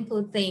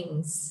simple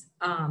things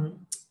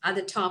at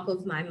the top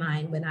of my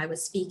mind when I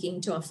was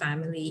speaking to a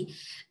family.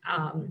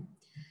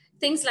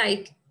 Things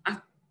like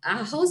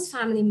a host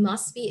family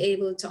must be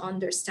able to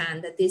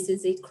understand that this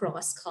is a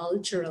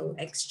cross-cultural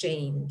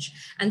exchange.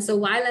 And so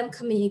while I'm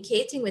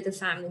communicating with a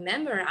family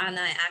member and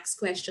I ask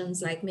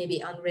questions like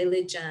maybe on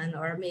religion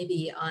or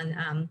maybe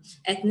on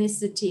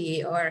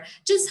ethnicity or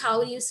just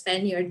how you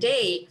spend your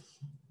day,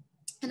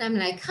 and I'm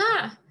like,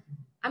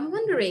 I'm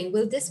wondering,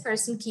 will this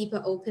person keep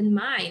an open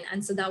mind?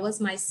 And so that was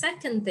my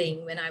second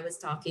thing when I was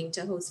talking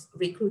to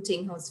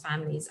recruiting host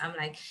families. I'm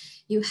like,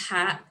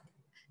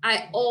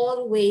 I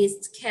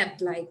always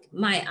kept like,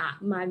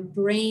 my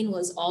brain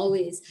was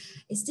always,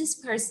 is this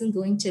person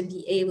going to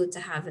be able to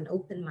have an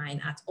open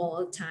mind at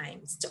all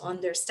times to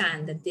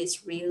understand that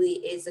this really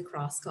is a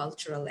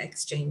cross-cultural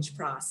exchange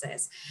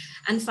process?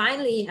 And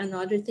finally,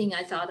 another thing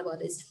I thought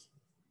about is,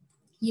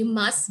 you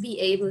must be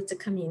able to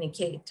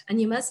communicate,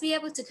 and you must be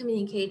able to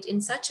communicate in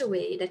such a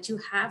way that you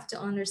have to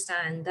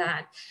understand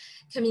that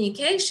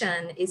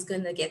communication is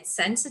going to get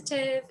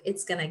sensitive,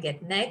 it's going to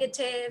get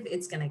negative,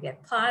 it's going to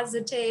get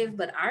positive,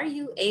 but are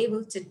you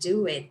able to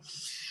do it?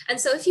 And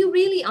so if you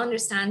really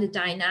understand the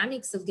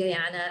dynamics of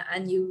Guyana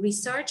and you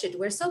research it,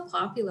 we're so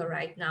popular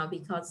right now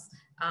because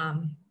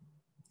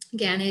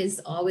Guyana is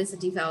always a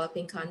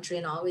developing country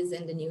and always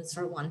in the news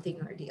for one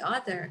thing or the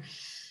other.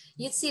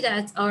 You'd see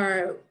that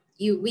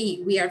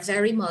we are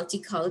very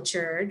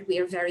multicultural, we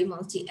are very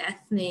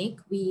multi-ethnic,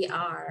 we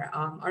are,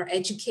 our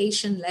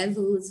education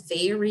levels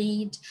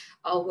varied,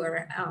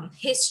 our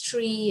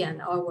history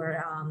and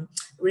our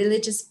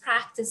religious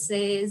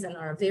practices and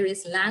our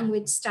various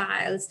language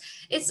styles.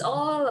 It's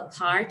all a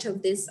part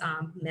of this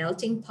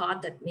melting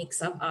pot that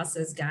makes up us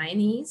as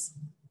Guyanese.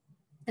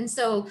 And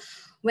so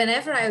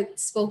whenever I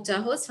spoke to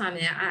a host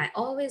family, I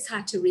always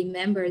had to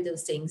remember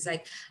those things.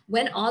 Like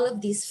when all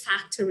of these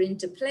factor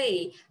into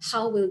play,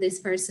 how will this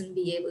person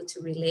be able to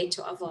relate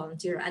to a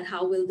volunteer, and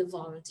how will the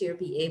volunteer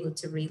be able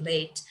to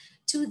relate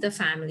to the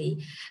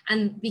family?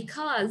 And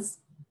because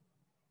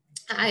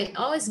I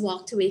always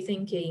walked away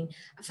thinking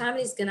a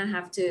family is gonna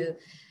have to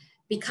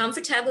be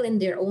comfortable in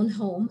their own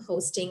home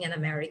hosting an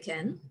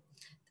American.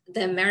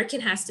 The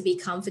American has to be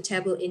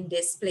comfortable in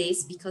this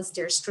place because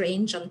they're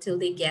strange until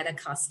they get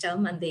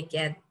accustomed and they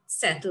get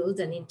settled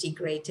and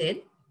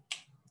integrated.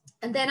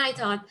 And then I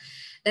thought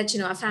that, you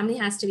know, a family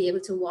has to be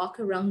able to walk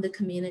around the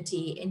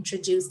community,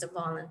 introduce the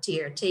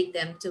volunteer, take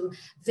them to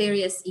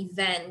various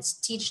events,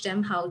 teach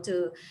them how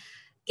to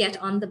get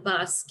on the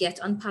bus, get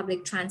on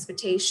public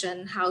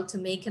transportation, how to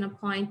make an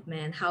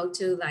appointment, how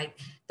to like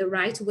the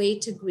right way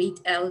to greet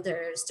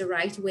elders, the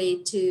right way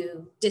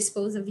to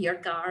dispose of your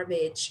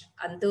garbage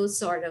and those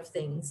sort of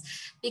things.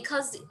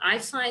 Because I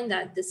find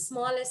that the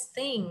smallest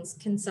things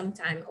can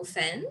sometimes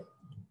offend.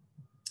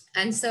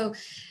 And so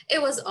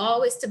it was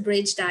always to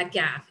bridge that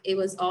gap. It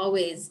was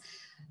always,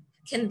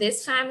 can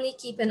this family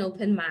keep an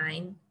open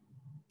mind?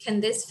 Can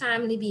this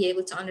family be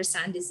able to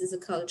understand this is a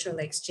cultural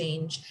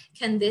exchange?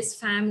 Can this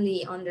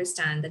family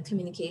understand that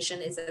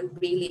communication is a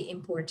really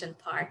important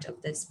part of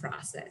this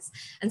process?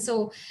 And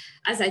so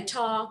as I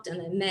talked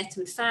and I met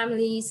with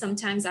families,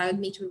 sometimes I would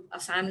meet with a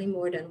family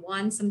more than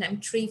once,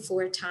 sometimes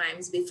 3-4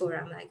 times before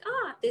I'm like,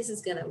 this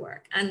is gonna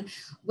work. And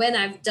when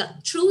I've done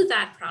through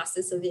that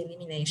process of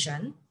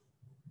elimination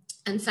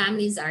and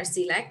families are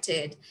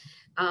selected,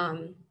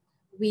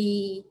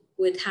 we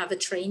would have a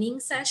training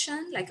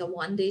session, like a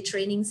one-day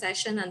training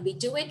session, and we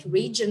do it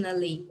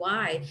regionally.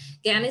 Why?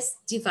 Guyana is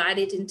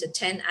divided into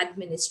 10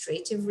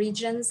 administrative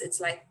regions. It's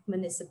like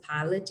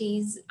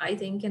municipalities, I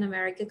think, in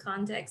America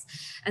context.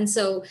 And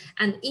so,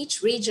 and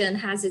each region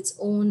has its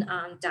own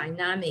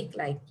dynamic,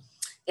 like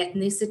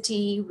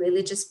ethnicity,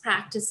 religious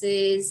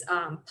practices,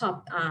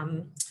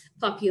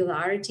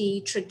 popularity,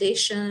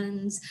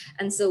 traditions.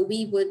 And so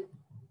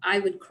I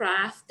would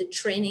craft the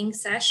training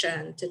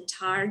session to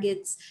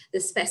target the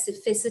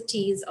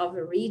specificities of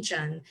a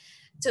region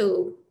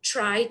to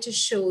try to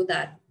show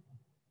that,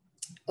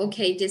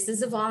 okay, this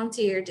is a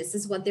volunteer, this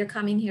is what they're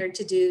coming here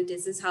to do,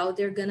 this is how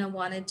they're gonna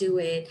wanna do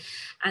it,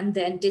 and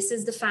then this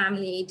is the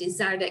family,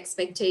 these are the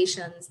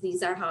expectations,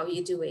 these are how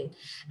you do it.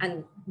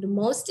 And the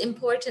most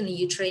importantly,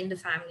 you train the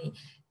family.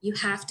 You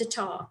have to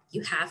talk,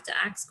 you have to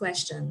ask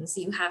questions,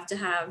 you have to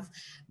have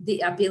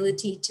the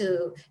ability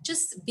to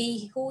just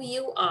be who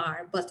you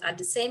are, but at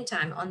the same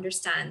time,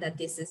 understand that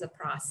this is a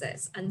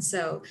process. And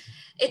so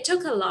it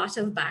took a lot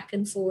of back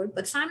and forth,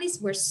 but families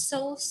were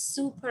so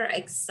super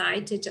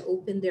excited to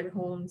open their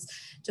homes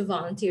to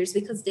volunteers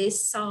because they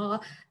saw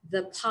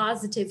the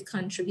positive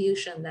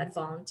contribution that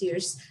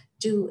volunteers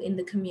do in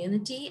the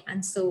community.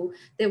 And so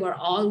they were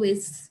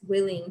always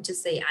willing to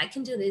say, I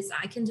can do this,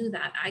 I can do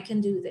that, I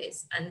can do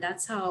this. And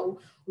that's how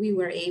we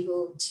were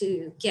able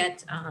to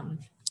get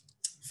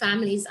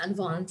families and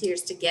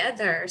volunteers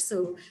together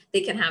so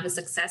they can have a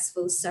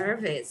successful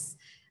service.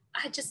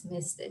 I just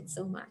missed it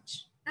so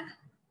much.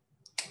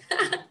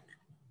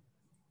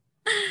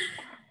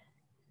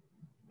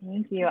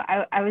 Thank you.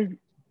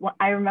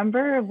 I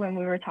remember when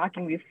we were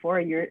talking before,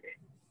 you're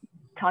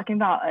talking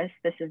about a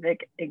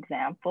specific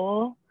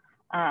example.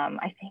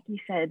 I think you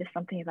said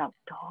something about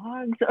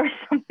dogs or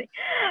something.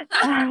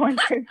 I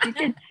wonder if you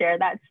could share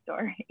that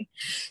story.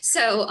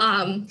 So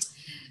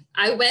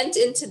I went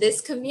into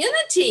this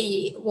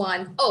community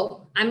one.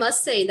 Oh, I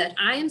must say that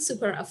I am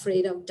super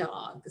afraid of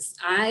dogs.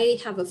 I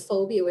have a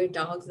phobia where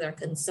dogs are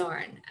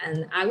concerned.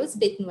 And I was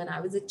bitten when I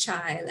was a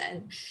child.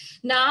 And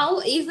now,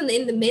 even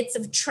in the midst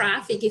of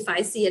traffic, if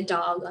I see a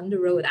dog on the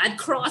road, I'd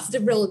cross the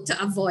road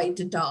to avoid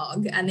the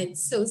dog. And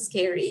it's so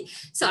scary.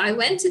 So I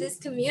went to this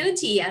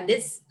community and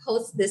this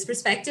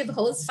prospective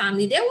host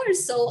family, they were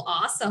so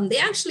awesome. They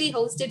actually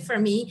hosted for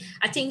me,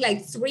 I think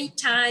like 3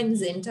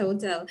 times in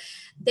total.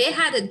 They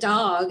had a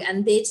dog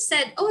and they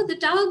said, oh, the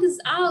dog is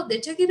out, they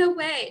took it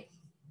away.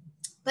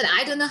 But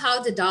I don't know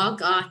how the dog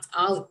got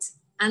out.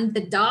 And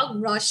the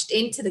dog rushed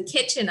into the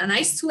kitchen. And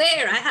I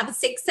swear I have a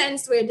sixth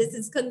sense where this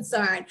is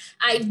concerned.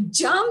 I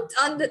jumped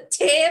on the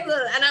table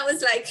and I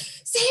was like,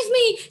 save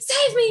me,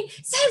 save me,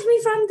 save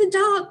me from the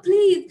dog,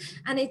 please.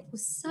 And it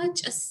was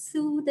such a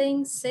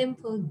soothing,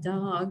 simple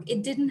dog.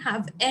 It didn't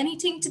have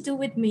anything to do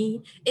with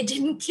me. It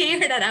didn't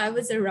care that I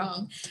was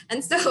around.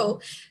 And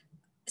so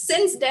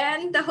since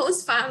then, the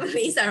host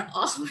families are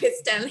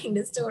always telling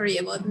the story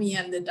about me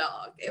and the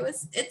dog.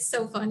 It's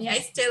so funny. I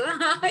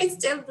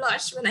still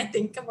blush when I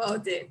think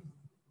about it.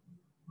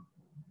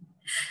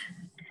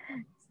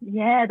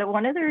 Yeah,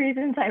 one of the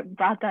reasons I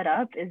brought that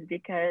up is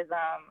because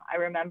I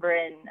remember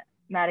in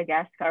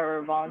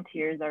Madagascar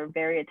volunteers are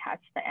very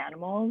attached to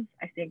animals.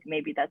 I think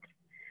maybe that's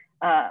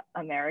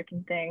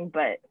American thing,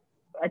 but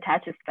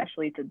attached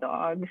especially to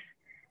dogs.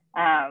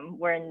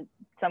 Where in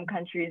some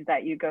countries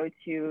that you go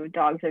to,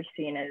 dogs are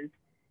seen as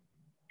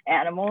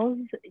animals,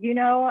 you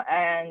know,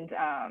 and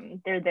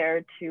they're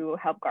there to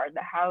help guard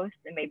the house,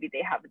 and maybe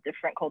they have a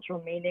different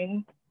cultural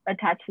meaning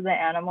attached to the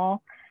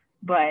animal.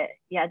 But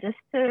yeah, just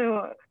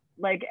to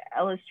like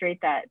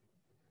illustrate that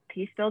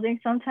peace building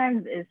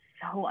sometimes is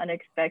so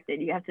unexpected.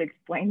 You have to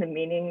explain the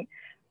meaning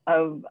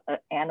of an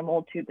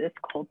animal to this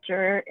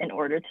culture in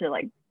order to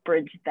like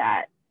bridge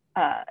that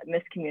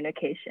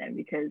miscommunication,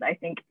 because I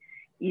think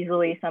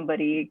easily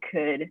somebody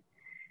could,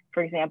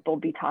 for example,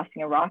 be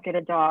tossing a rock at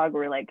a dog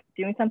or like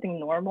doing something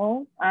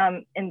normal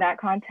in that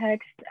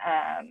context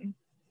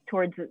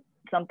towards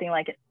something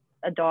like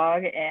a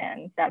dog,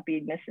 and that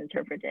be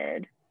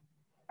misinterpreted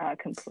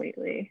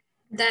completely.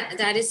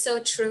 That is so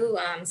true,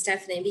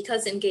 Stephanie,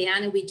 because in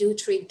Guyana, we do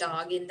treat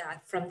dog in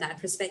that, from that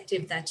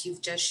perspective that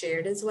you've just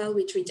shared as well.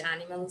 We treat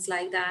animals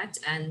like that.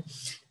 And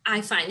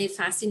I find it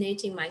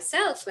fascinating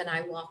myself when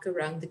I walk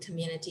around the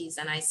communities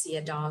and I see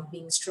a dog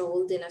being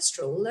strolled in a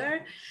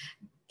stroller.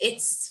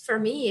 It's, for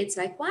me, it's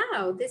like,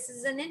 wow, this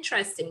is an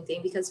interesting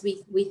thing, because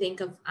we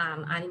think of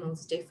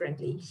animals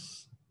differently.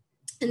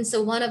 And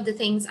so one of the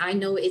things I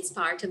know, it's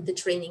part of the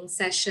training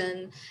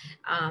session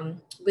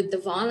with the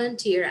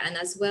volunteer, and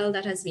as well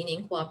that has been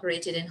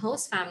incorporated in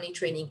host family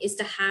training, is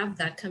to have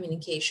that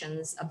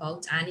communications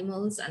about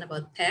animals and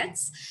about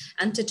pets,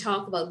 and to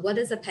talk about what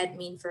does a pet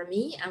mean for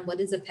me and what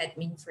does a pet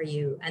mean for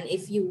you. And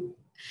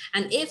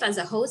if as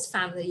a host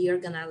family, you're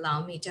gonna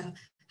allow me to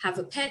have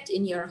a pet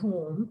in your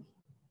home,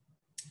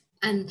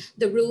 and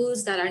the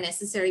rules that are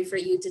necessary for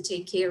you to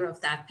take care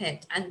of that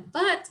pet.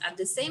 But at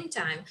the same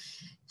time,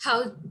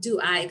 how do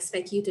I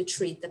expect you to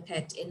treat the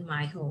pet in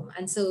my home?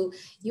 And so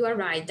you are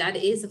right, that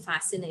is a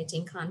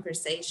fascinating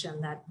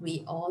conversation that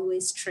we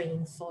always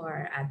train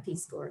for at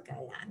Peace Corps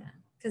Guyana,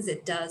 because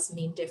it does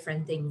mean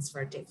different things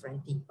for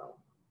different people.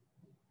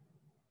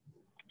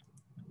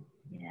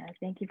 Yeah,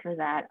 thank you for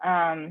that.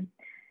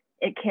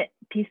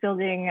 Peace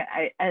building,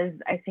 as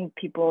I think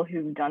people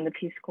who've done the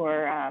Peace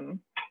Corps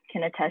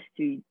can attest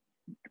to,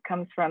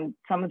 comes from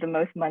some of the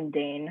most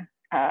mundane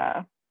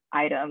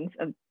items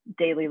of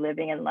daily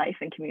living and life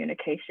and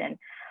communication,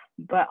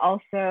 but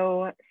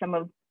also some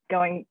of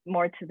going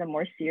more to the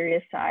more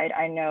serious side.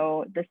 I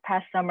know this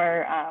past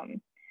summer,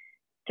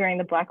 during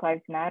the Black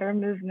Lives Matter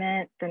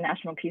movement, the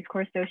National Peace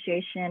Corps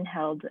Association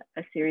held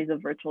a series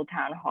of virtual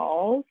town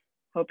halls,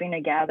 hoping to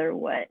gather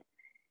what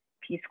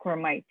Peace Corps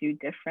might do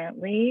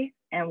differently,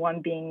 and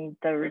one being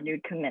the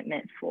renewed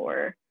commitment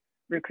for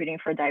recruiting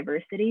for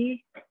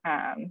diversity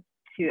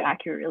to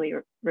accurately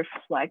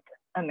reflect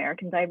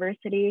American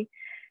diversity.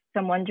 So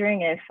I'm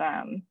wondering if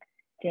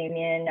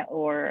Damian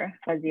or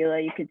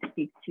Fahzeela, you could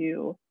speak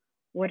to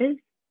what does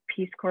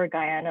Peace Corps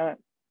Guyana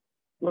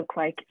look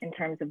like in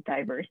terms of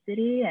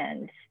diversity,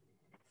 and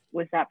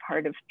was that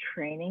part of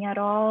training at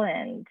all?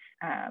 And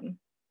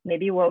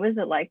maybe what was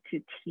it like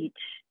to teach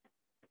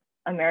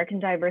American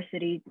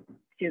diversity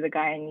to the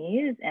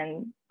Guyanese,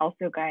 and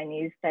also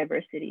Guyanese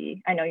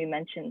diversity? I know you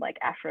mentioned like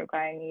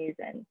Afro-Guyanese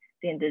and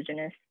the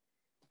indigenous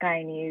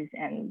Guyanese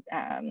and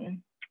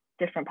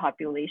different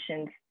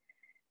populations.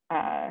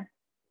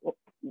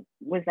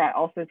 Was that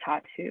also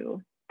taught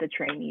to the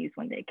trainees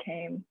when they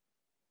came?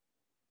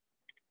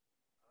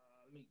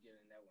 Let me get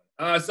in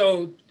that one.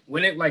 So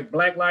when it like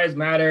Black Lives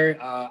Matter,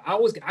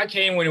 I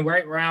came when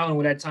right around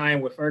with that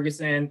time with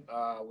Ferguson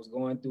was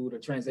going through the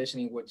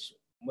transitioning, which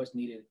much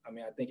needed. I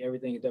mean, I think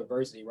everything is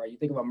diversity, right? You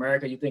think of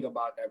America, you think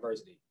about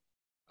diversity.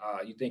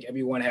 You think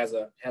everyone has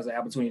an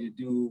opportunity to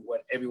do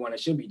what everyone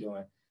should be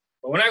doing.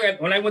 But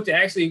when I went to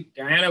actually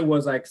Guyana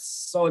was like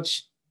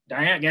such.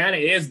 Guyana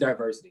is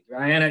diversity.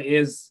 Guyana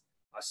is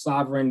a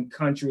sovereign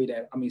country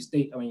that,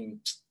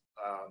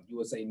 you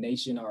would say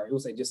nation, or you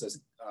would say just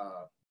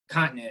a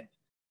continent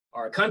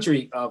or a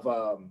country of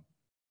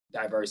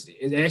diversity.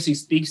 It actually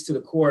speaks to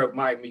the core of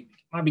my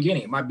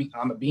beginning.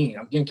 I'm a being.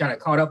 I'm getting kind of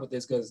caught up with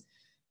this because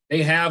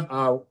they have,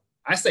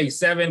 I say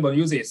 7, but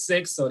usually it's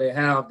 6. So they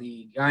have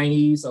the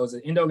Guyanese, so it's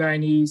the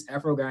Indo-Guyanese,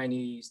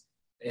 Afro-Guyanese.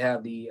 They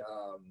have the,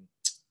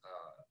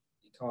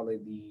 you call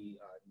it the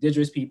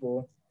indigenous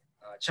people,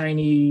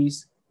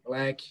 Chinese,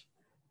 Black,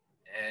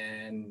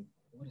 and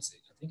what is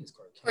it? I think it's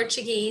called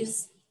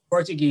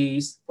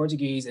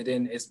Portuguese, and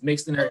then it's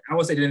mixed in there. I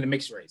would say they're in the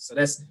mixed race. So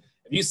that's,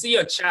 if you see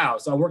a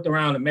child, so I worked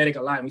around the medic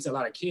a lot, and we see a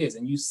lot of kids,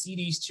 and you see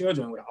these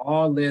children with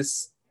all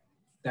this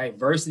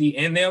diversity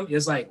in them,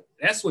 it's like,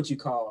 that's what you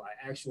call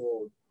an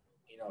actual,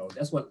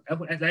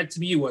 that to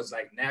me was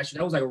like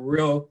national. That was like a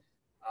real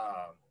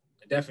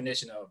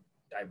definition of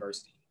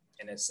diversity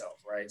in itself,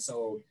 right?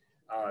 So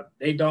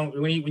they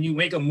don't, when you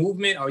make a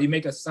movement or you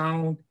make a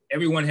sound,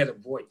 everyone has a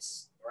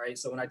voice, right?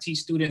 So when I teach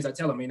students, I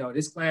tell them,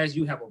 this class,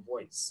 you have a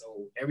voice.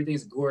 So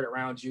everything's gored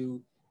around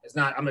you. It's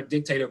not, I'm a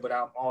dictator, but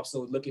I'm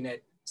also looking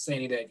at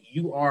saying that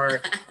you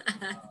are,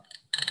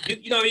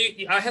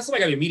 I have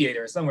somebody got to be a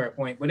mediator somewhere at a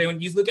point, but then when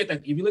you look at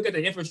if you look at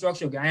the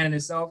infrastructure of Guyana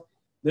itself,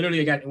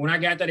 literally, when I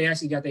got there, they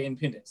actually got their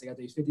independence. They got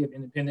their 50th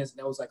independence, and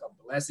that was like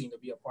a blessing to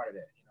be a part of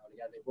that. You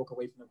know, they broke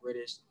away from the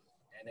British,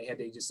 and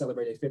they just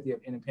celebrated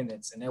 50th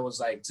independence, and that was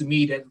like, to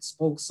me, that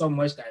spoke so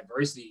much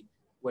diversity.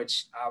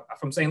 Which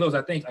from St. Louis,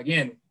 I think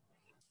again,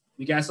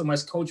 we got so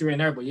much culture in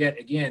there, but yet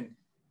again,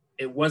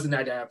 it wasn't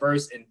that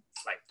diverse and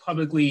like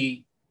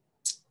publicly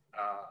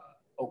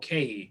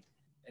okay,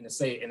 and to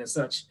say in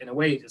a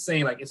way,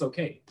 saying like it's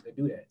okay to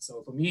do that.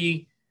 So for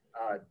me,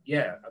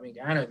 yeah, I mean,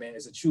 Guyana, man,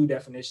 is a true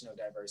definition of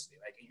diversity.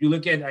 Like you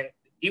look at, like,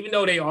 even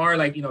though they are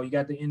like, you know, you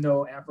got the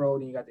Indo-Afro,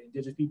 and you got the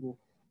indigenous people.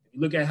 If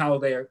you look at how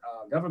their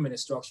government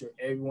is structured,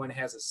 everyone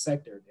has a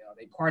sector. You know,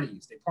 they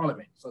parties, they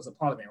parliament. So it's a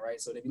parliament,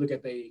 right? So if you look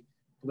at the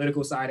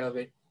political side of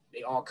it,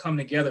 they all come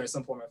together in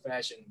some form or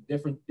fashion.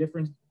 Different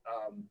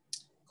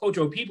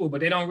cultural people, but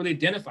they don't really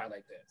identify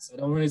like that. So they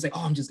don't really say,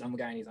 oh, I'm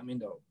Guyanese, I'm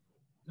Indo.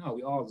 No,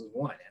 we all just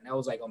one. And that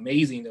was like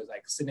amazing to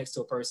like sit next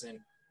to a person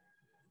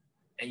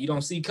and you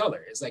don't see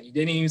color. It's like they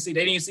didn't even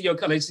see your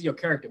color, they see your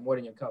character more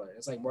than your color.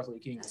 It's like Martin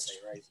Luther King would say,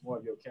 right? It's more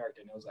of your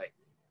character. And it was like,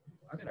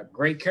 I got a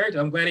great character.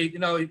 I'm glad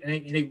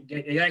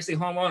they actually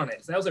home on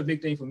it. So that was a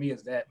big thing for me,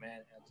 is that,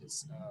 man. I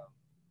just,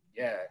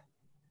 yeah.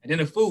 And then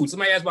the food.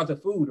 Somebody asked about the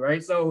food,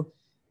 right? So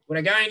with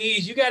a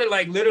Guyanese, you gotta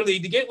like literally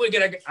to get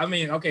I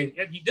mean, okay,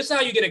 this is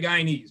how you get a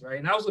Guyanese, right?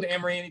 And I was with the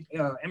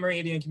Emery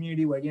Indian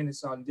community, where again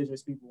it's all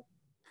indigenous people,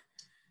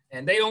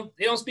 and they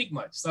don't speak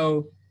much.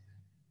 So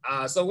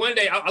one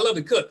day I love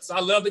to cook. So I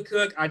love to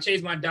cook. I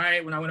changed my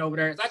diet when I went over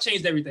there. So I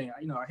changed everything.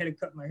 You know, I had to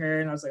cut my hair,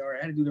 and I was like, all right,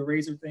 I had to do the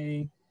razor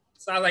thing.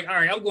 So I was like, all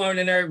right, I'm going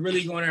in there,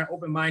 really going there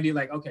open-minded,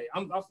 like, okay,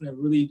 I'm gonna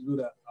really do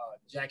the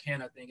Jack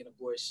Hanna thing in the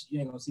bush. You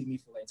ain't gonna see me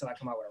for until I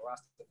come out with a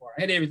roster bar.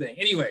 I had everything.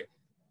 Anyway,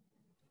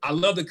 I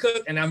love to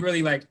cook, and I'm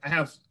really like, I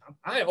had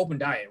an open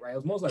diet, right? It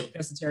was mostly like a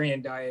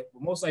pescatarian diet,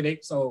 but mostly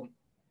so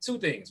two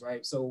things,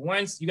 right? So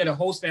once you got a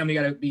host family, you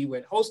got to be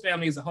with host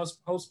family. Is a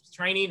host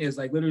training is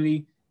like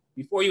literally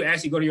before you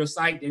actually go to your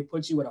site, they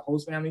put you with a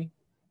host family,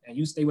 and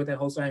you stay with that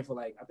host family for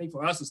like, I think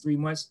for us it's 3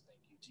 months. Thank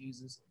you,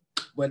 Jesus.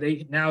 But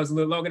now it's a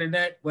little longer than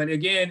that. But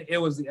again, it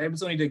was the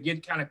opportunity to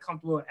get kind of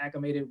comfortable,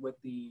 acclimated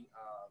with the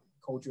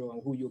culture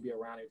and who you'll be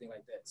around, everything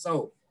like that.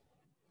 So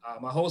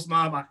my host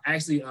mom, I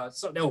actually,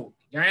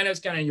 Guyana's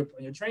kind of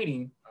in your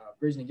training,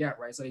 bridging the gap,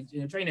 right? So in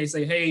your training, they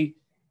say, hey,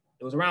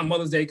 it was around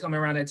Mother's Day, coming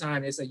around that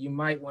time. They say you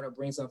might want to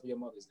bring something for your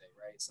Mother's Day,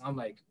 right? So I'm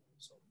like,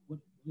 so what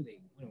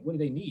do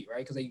they need,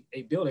 right? Because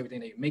they build everything,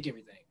 they make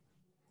everything.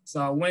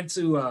 So I went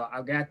to,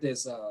 I got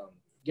this.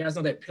 You guys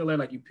know that pillar,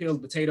 like you peel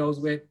potatoes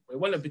with? It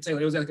wasn't a potato,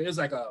 it was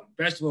like a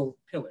vegetable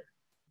pillar.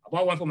 I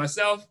bought one for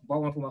myself,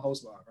 bought one for my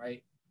host mom,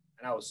 right?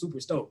 And I was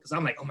super stoked because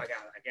I'm like, oh my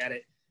God, I got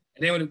it.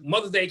 And then when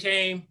Mother's Day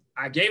came,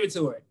 I gave it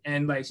to her.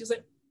 And like, she's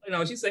like,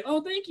 she's like,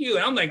 oh, thank you.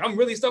 And I'm like, I'm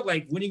really stoked.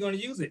 Like, when are you going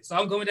to use it? So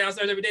I'm going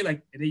downstairs every day.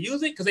 Like, did they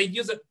use it? Because they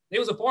use it. They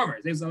was a farmer.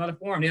 There was a lot of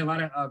farm. They had a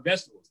lot of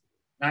vegetables.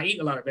 And I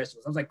eat a lot of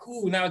vegetables. I was like,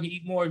 cool. Now I can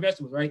eat more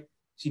vegetables, right?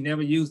 She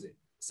never used it.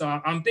 So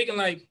I'm thinking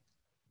like,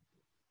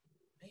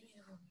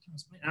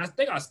 I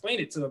think I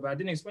explained it to her, but I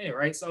didn't explain it,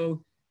 right?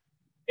 So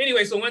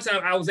anyway, so one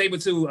time I was able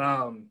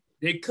to,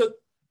 they cook,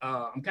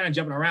 I'm kind of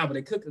jumping around, but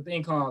they cooked a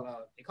thing called,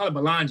 they call it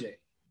belanje.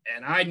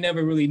 And I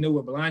never really knew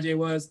what belanje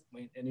was.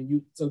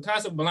 So the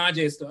concept of belanje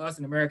is, to us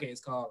in America,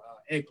 it's called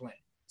eggplant.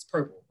 It's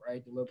purple,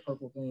 right? The little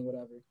purple thing,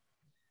 whatever.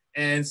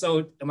 And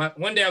so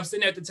one day I'm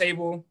sitting at the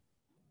table,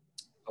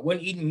 I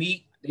wasn't eating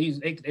meat. They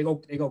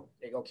go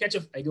catch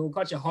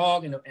a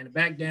hog and the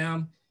back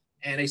down,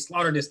 and they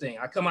slaughter this thing.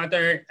 I come out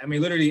there, I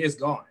mean, literally it's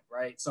gone,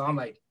 right? So I'm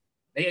like,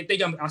 they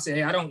think I say,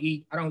 hey, I don't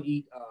eat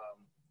meat.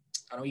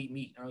 I don't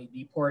eat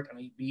beef pork. I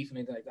don't eat beef and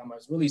anything like that. I'm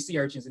really sea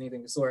urchins and anything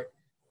of the sort.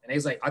 And they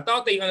was like, I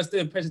thought they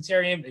understood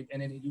pescatarian,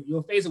 and then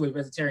you'll face it with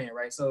vegetarian,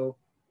 right? So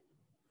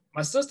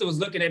my sister was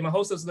looking at, my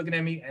host was looking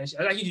at me, and I was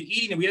like,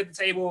 eating it. We at the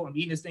table, I'm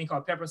eating this thing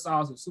called pepper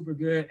sauce. It's super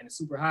good and it's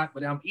super hot,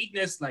 but I'm eating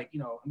this, like,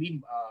 I'm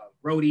eating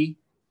roti,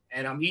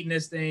 and I'm eating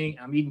this thing,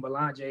 I'm eating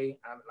belanje.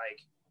 I'm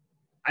like,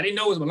 I didn't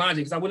know it was belanje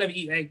because I would never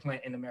eat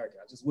eggplant in America.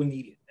 I just wouldn't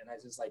eat it. And I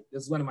just like,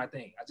 this is one of my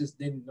things. I just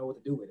didn't know what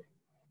to do with it.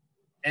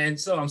 And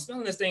so I'm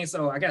smelling this thing.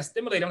 So I got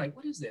stimulated. I'm like,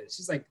 what is this?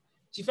 She's like,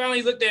 she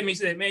finally looked at me and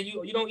said, man,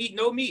 you don't eat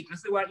no meat. I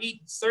said, well, I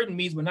eat certain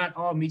meats, but not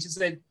all meat. She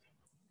said,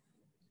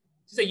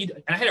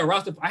 and I had a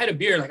roster, I had a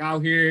beard like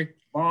out here,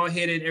 bald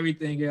headed,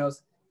 everything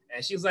else.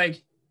 And she was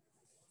like,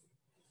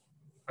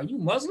 are you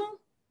Muslim?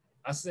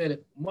 I said,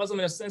 Muslim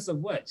in a sense of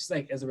what? She's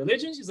like, as a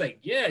religion? She's like,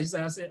 yeah. She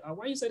said, I said,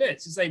 why you say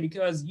that? She's like,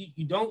 because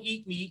you don't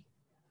eat meat,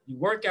 you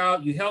work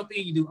out, you're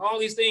healthy, you do all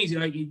these things. You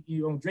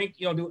don't drink,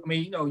 you don't do, I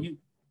mean, you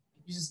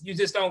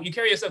just don't, you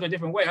carry yourself in a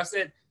different way. I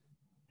said,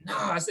 no,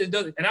 I said, it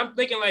doesn't. And I'm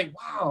thinking like,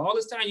 wow, all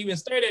this time you've been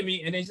staring at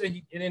me. And then she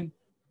said, and then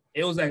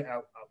it was like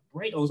a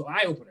break, it was an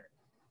eye opener.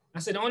 I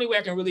said, the only way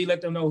I can really let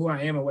them know who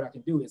I am and what I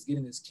can do is get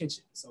in this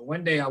kitchen. So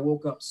one day I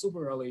woke up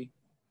super early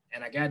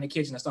and I got in the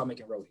kitchen, I started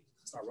making roti.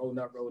 I started rolling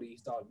up roti,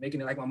 started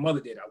making it like my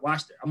mother did. I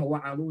watched her. In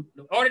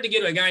order to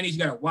get a Guyanese, you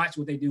gotta watch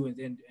what they do and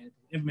then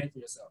implement for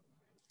yourself.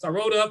 So I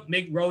rolled up,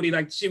 make roti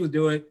like she was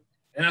doing,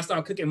 and I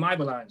started cooking my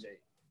belanje.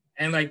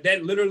 And like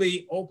that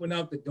literally opened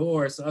up the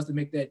door for us to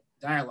make that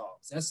dialogue.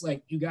 So that's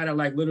like, you gotta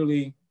like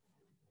literally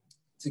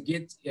to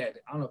get,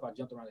 I don't know if I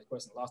jumped around this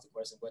question, lost the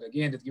question, but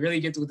again, if you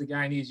really get to what the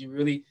Guyanese, you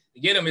really, to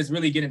get them is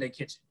really get in their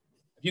kitchen.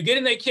 If you get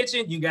in their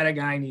kitchen, you got a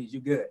Guyanese, you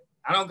good.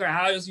 I don't care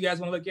how else you guys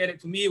wanna look at it.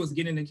 For me, it was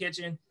getting in the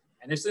kitchen.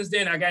 And since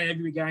then, I got in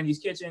every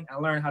Guyanese kitchen. I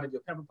learned how to do a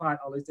pepper pot,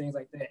 all these things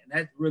like that. And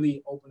that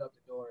really opened up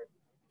the door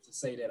to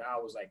say that I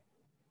was like,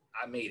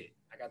 I made it.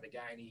 I got the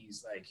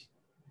Guyanese, like,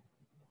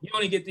 you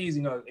only get these,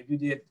 you know, if you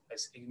did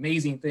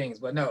amazing things.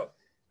 But no,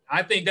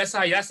 I think that's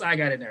how I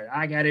got in there.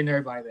 I got in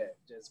there by that,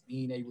 just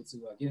being able to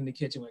get in the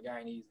kitchen with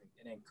Guyanese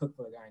and then cook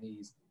for the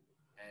Guyanese.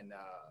 And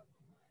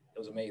it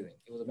was amazing.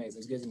 It was amazing.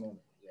 It's a good moment.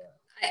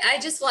 Yeah. I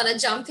just want to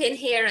jump in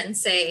here and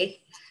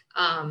say,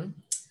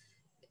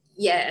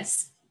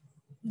 yes,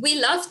 we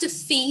love to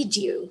feed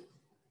you.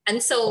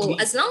 And so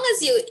as long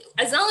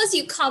as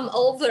you come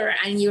over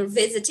and you're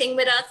visiting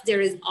with us,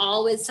 there is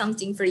always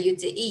something for you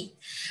to eat.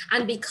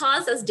 And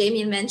because, as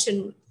Damian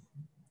mentioned,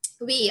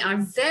 we are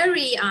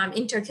very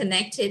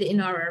interconnected in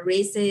our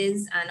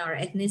races and our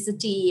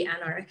ethnicity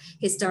and our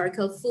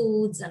historical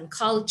foods and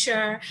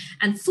culture.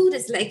 And food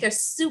is like a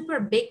super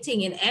big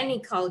thing in any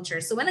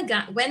culture. So when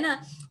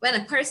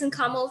a person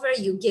come over,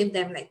 you give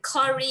them like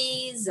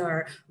curries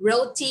or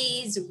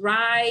rotis,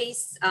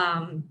 rice,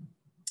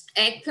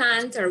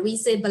 eggplant, or we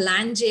say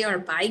balanje or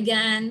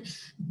baigan,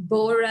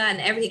 bora, and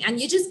everything, and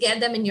you just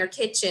get them in your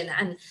kitchen.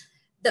 And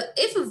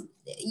if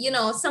you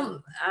know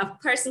some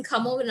person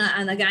come over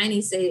and a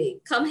Guyanese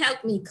say, "Come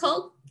help me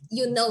cook,"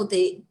 you know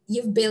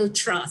you've built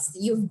trust,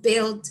 you've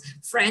built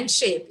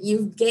friendship,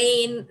 you've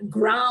gained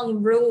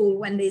ground rule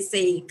when they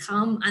say,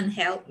 "Come and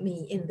help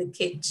me in the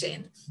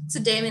kitchen." So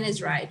Damien is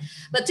right.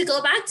 But to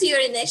go back to your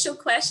initial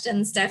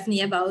question,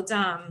 Stephanie, about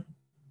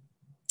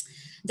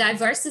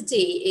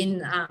diversity in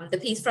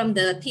from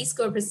the Peace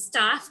Corps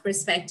staff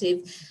perspective,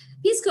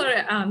 Peace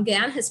Corps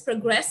Guyana has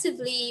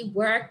progressively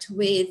worked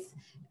with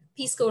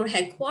Peace Corps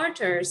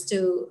headquarters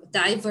to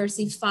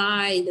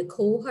diversify the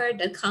cohort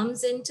that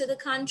comes into the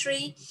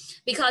country,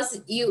 because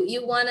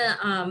you want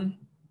to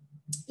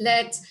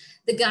let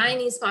the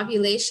Guyanese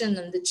population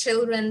and the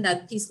children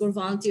that Peace Corps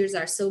volunteers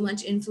are so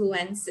much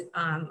influenced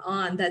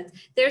on, that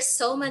there's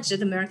so much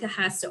that America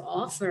has to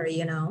offer,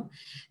 you know,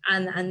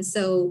 and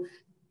so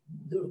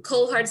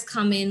cohorts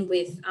come in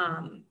with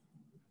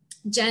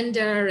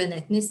gender and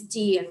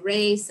ethnicity and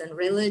race and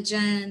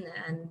religion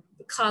and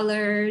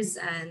colors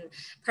and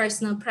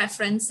personal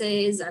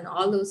preferences and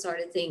all those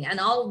sort of things. And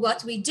all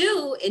what we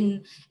do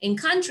in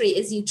country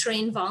is you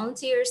train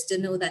volunteers to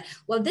know that,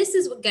 well, this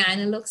is what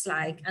Guyana looks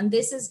like. And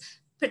this is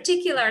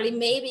particularly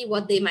maybe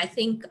what they might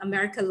think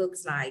America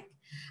looks like.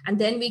 And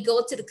then we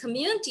go to the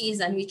communities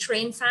and we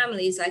train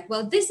families like,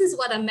 well, this is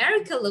what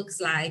America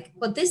looks like,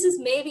 but this is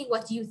maybe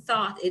what you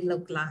thought it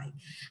looked like.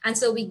 And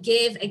so we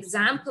give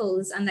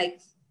examples, and like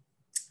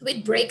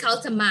we'd break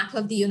out a map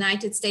of the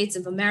United States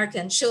of America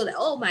and show that,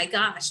 oh my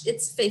gosh,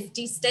 it's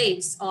 50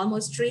 states,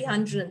 almost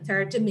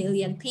 330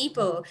 million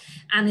people,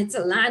 and it's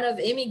a land of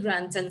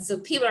immigrants. And so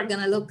people are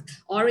gonna look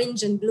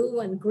orange and blue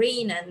and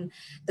green, and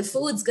the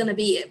food's gonna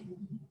be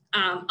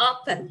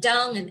up and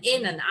down and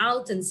in and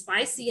out and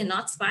spicy and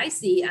not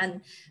spicy.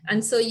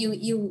 And so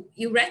you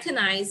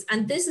recognize,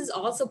 and this is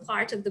also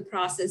part of the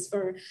process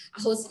for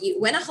a host.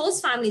 When a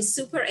host family is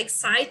super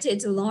excited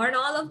to learn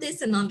all of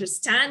this and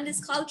understand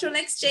this cultural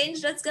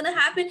exchange that's going to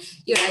happen,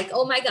 you're like,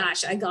 oh my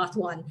gosh, I got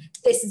one.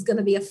 This is going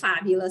to be a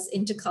fabulous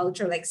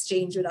intercultural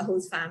exchange with a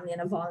host family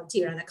and a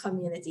volunteer and a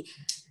community.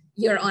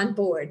 You're on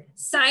board.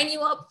 Sign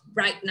you up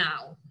right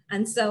now.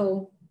 And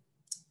so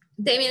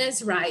Damian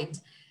is right.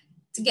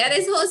 To get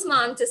his host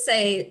mom to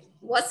say,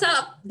 what's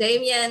up,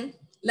 Damian?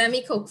 Let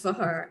me cook for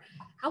her.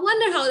 I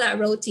wonder how that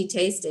roti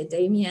tasted,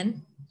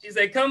 Damian. She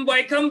said, come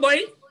boy, come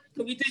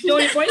eat this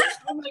joint, boy.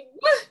 I'm like,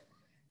 what?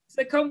 She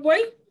said, come boy.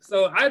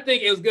 So I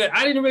think it was good.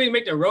 I didn't really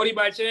make the roti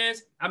by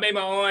chance. I made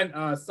my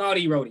own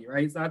Saudi roti,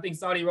 right? So I think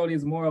Saudi roti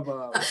is more of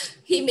a...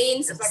 he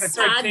means like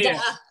sada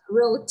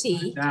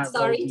roti.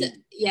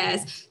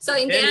 Yes. So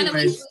in Guyana,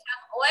 we have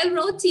oil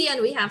roti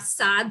and we have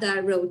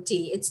sada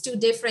roti. It's two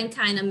different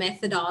kind of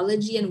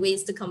methodology and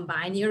ways to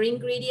combine your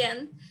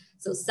ingredient.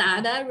 So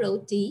sada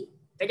roti.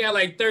 They got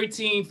like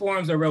 13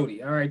 forms of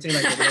roti. All right, take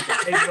like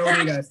the roti,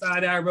 they got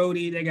sada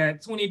roti. They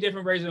got 20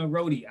 different versions of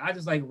roti. I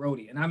just like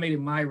roti, and I made it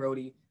my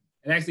roti.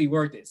 It actually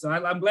worked it. So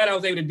I'm glad I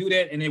was able to do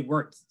that, and it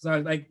worked. So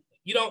like,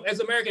 you know, as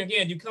American,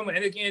 again, you come,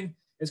 and again,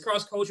 it's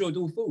cross-cultural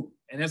do food.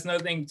 And that's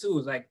another thing too,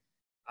 is like,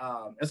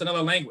 it's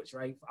another language,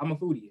 right? I'm a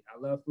foodie. I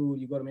love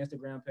food. You go to my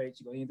Instagram page,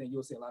 you go to anything,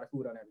 you'll see a lot of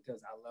food on there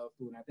because I love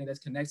food. And I think that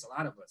connects a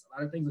lot of us. A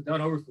lot of things are done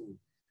over food.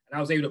 And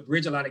I was able to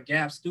bridge a lot of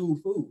gaps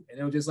through food. And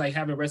it was just like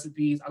having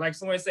recipes. I like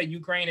someone said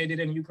Ukraine, they did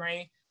it in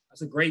Ukraine.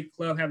 That's a great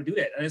club having to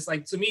do that. And it's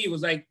like, to me, it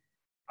was like,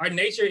 our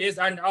nature is,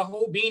 our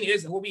whole being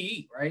is what we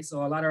eat, right?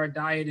 So a lot of our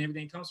diet and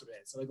everything comes from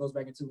that. So it goes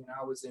back into when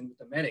I was in with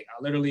the medic.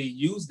 I literally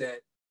used that.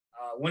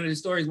 One of the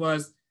stories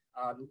was,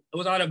 it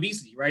was on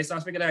obesity, right? So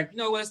I figured like, you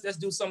know what, let's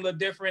do something a little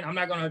different. I'm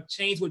not gonna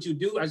change what you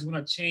do. I just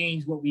wanna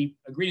change what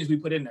ingredients we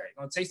put in there. It's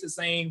gonna taste the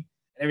same.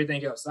 And and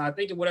everything else. So I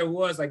think whatever it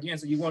was, like, again,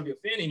 so you wanted to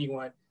offend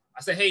anyone,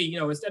 I said, hey, you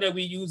know, instead of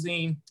we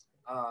using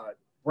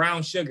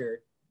brown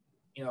sugar,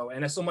 you know,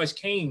 and there's so much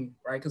cane,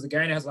 right? Because the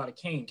Guyana has a lot of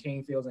cane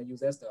fields, and use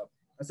that stuff.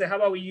 I said, how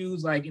about we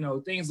use, like, you know,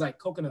 things like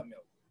coconut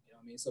milk, you know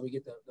what I mean? So we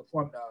get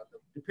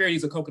the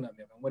purities of coconut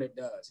milk and what it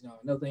does. You know,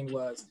 another thing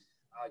was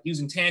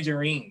using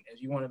tangerine,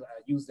 if you wanted to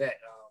use that,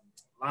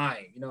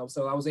 lime, you know.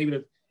 So I was able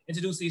to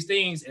introduce these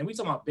things, and we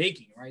talking about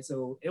baking, right?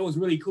 So it was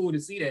really cool to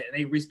see that, and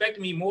they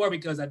respected me more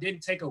because I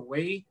didn't take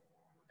away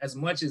as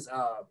much as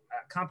I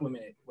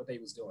complimented what they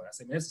was doing. I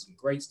said, man, this is some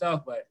great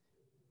stuff, but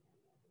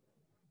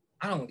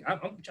I'm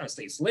trying to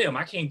stay slim.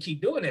 I can't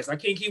keep doing this. I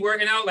can't keep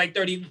working out like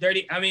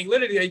 30. I mean,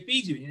 literally they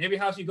feed you. In every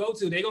house you go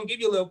to, they're going to give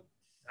you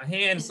a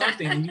hand,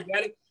 something, and you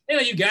got to, you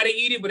know, you got to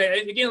eat it. But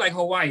again, like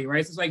Hawaii,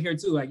 right? So it's like here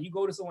too, like you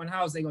go to someone's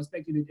house, they're going to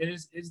expect you to, and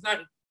it's not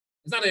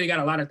that they got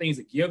a lot of things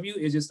to give you.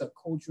 It's just a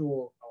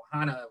cultural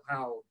ohana of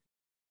how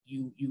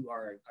you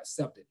are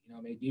accepted. You know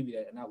what I mean? They give you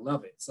that, and I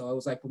love it. So it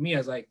was like, for me, I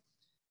was like,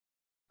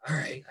 all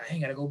right, I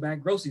ain't got to go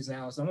back groceries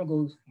now. So I'm going to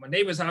go to my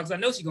neighbor's house. I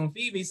know she's going to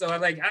feed me. So I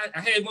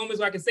had moments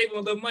where I could save them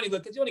a little money,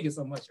 because you only get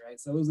so much, right?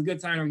 So it was a good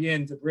time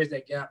again to bridge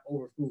that gap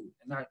over food.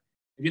 And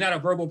if you're not a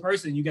verbal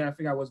person, you got to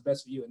figure out what's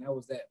best for you. And that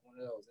was one of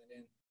those. And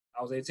then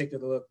I was able to take the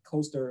little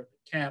coaster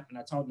cap, and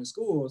I taught in the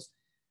schools.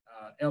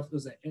 It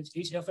was an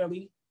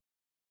HFLE.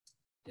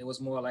 It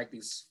was more like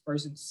these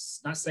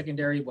first, not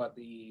secondary, but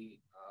the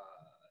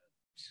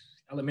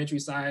elementary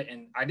side.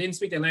 And I didn't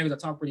speak that language. I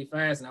talked pretty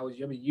fast, and I was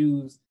able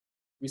to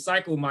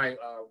recycle my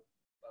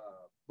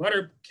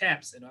butter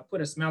caps, and I put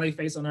a smiley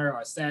face on there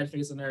or a sad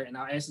face on there, and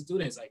I'll ask the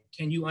students, like,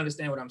 can you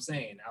understand what I'm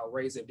saying? I'll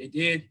raise it. If they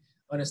did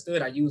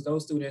understood, I used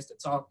those students to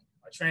talk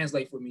or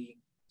translate for me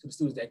to the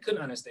students that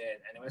couldn't understand.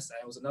 And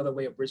it was another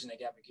way of bridging that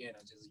gap again,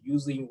 of just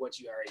using what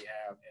you already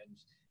have, and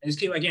just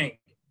keep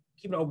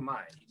an open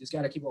mind. You just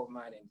got to keep an open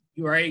mind, and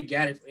you already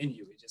got it in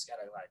you. You just got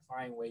to like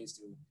find ways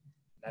to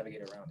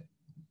navigate around it.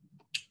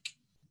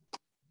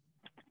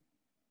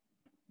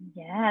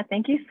 Yeah,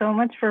 thank you so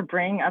much for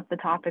bringing up the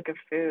topic of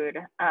food.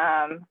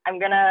 I'm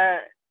gonna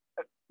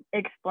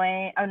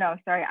explain. Oh no,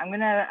 sorry. I'm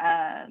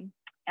gonna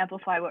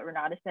amplify what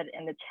Renata said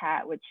in the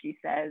chat, which she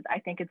says, I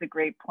think it's a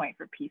great point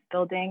for peace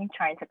building,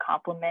 trying to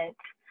complement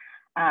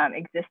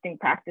existing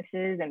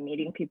practices and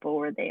meeting people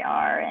where they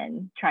are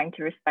and trying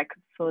to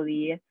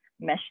respectfully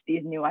mesh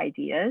these new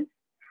ideas.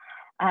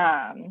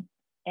 And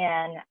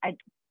I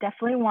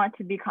definitely want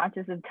to be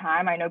conscious of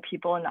time. I know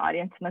people in the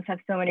audience must have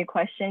so many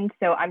questions,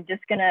 so I'm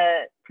just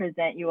gonna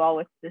present you all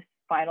with this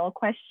final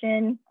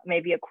question,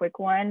 maybe a quick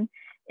one,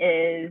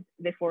 is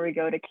before we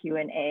go to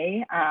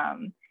Q&A,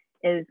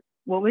 is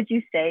what would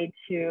you say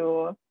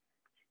to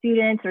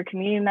students or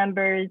community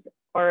members,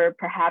 or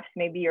perhaps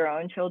maybe your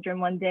own children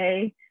one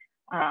day,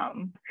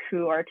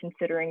 who are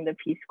considering the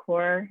Peace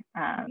Corps,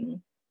 and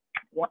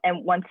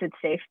once it's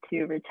safe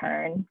to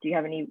return? Do you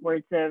have any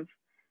words of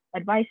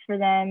advice for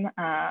them?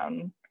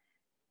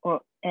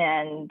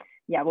 And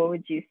yeah, what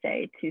would you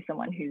say to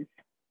someone who's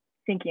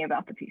thinking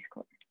about the Peace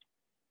Corps?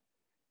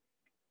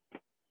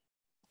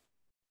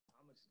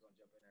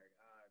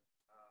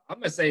 I'm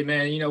gonna say,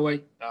 man, you know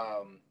what?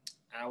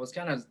 I was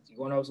kind of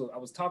going over. I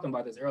was talking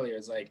about this earlier.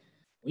 It's like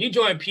when you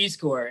join Peace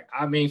Corps,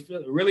 I mean,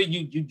 really,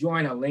 you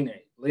join a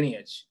lineage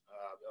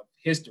of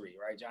history,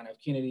 right? John F.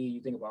 Kennedy. You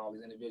think about all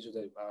these individuals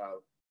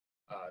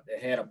that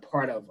had a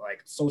part of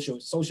like social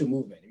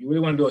movement. If you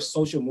really want to do a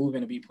social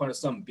movement and be part of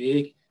something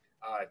big,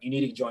 you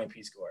need to join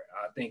Peace Corps.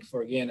 I think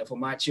for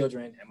my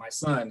children and my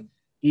son,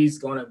 he's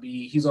gonna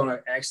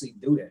actually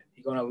do that.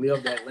 He's gonna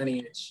live that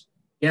lineage.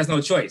 He has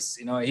no choice,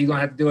 you know. He's gonna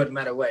have to do it no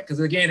matter what.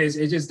 Because again, it's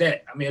just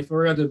that. I mean,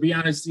 for real, to be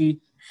honest,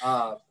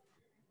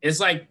 it's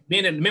like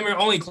being a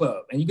member-only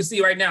club. And you can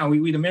see right now,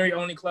 we the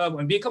member-only club,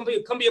 and come be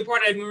a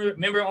part of that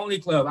member-only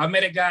club. I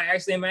met a guy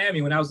actually in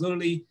Miami when I was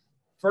literally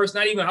first,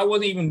 I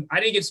didn't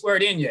get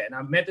sweared in yet. And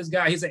I met this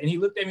guy, and he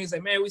looked at me, he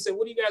said, man, we said,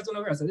 what are you guys doing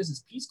over here? I said, this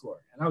is Peace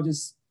Corps.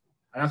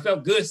 And I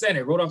felt good saying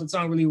it, wrote off the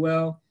tongue really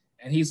well.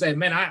 And he said,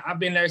 man, I've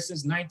been there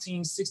since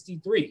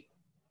 1963.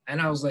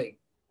 And I was like,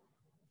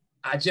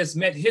 I just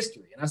met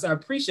history. And I said, I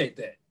appreciate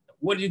that.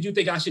 What did you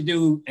think I should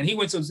do? And I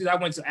went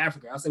to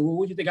Africa. I said, well,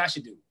 what do you think I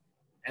should do?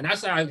 And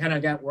that's how I kind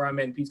of got where I'm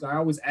at in Peace Corps. I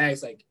always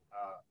ask, like,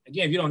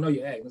 again, if you don't know,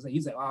 you ask.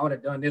 He said, oh, I would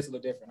have done this a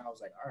little different. I was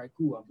like, all right,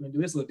 cool. I'm going to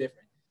do this a little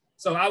different.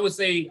 So I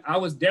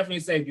would definitely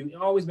say, if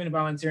you've always been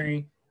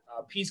volunteering,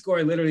 Peace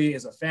Corps literally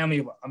is a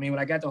family. I mean, when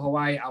I got to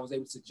Hawaii, I was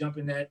able to jump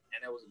in that,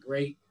 and that was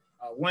great.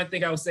 One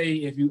thing I would say,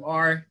 if you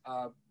are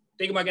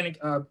thinking about getting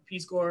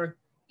Peace Corps,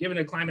 given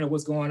the climate of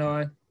what's going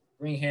on,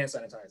 bring hand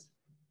sanitizer.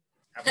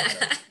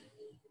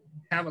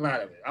 Have a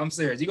lot of it. I'm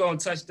serious. You're going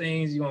to touch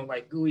things. You're going to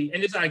like gooey.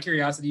 And just out of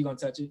curiosity, you're going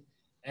to touch it.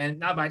 And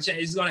not by chance,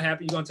 it's going to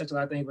happen. You're going to touch a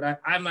lot of things. But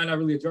I'm not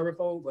really a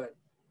germaphobe, but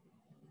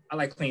I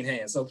like clean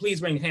hands. So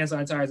please bring hand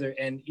sanitizer,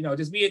 and, you know,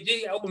 just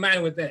be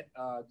open-minded with that.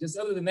 Just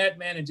other than that,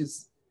 man, and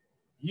just,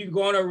 you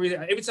go on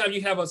every time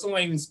you have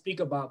someone even speak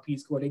about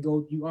Peace Corps,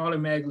 you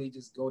automatically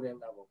just go to that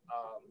level.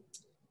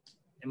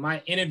 In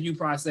my interview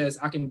process,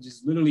 I can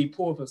just literally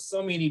pull for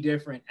so many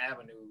different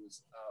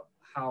avenues of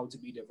how to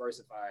be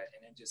diversified,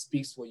 and it just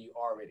speaks for you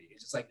already.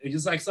 It's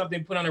just like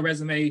something put on a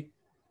resume.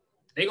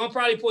 They're gonna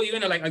probably pull you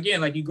in there, like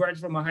again, like you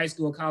graduated from a high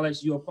school or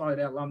college, you're a part of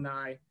that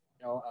alumni, you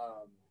know.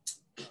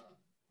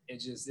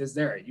 It's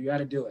there. You got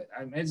to do it.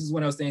 I mean, it's just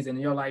one of those things in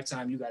your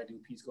lifetime. You got to do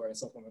Peace Corps in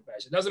some form of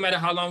fashion. It doesn't matter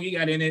how long you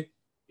got in it.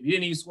 If you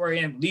didn't even swear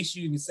in, at least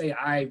you can say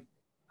I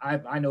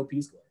know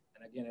Peace Corps.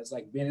 And again, it's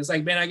like being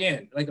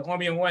again, like the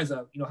Army and ones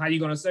of, you know, how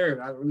you gonna serve.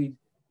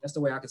 That's the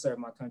way I can serve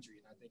my country,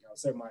 and I think I'll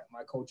serve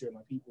my culture and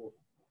my people.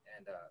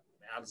 And man,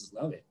 I just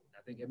love it.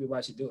 I think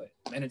everybody should do it.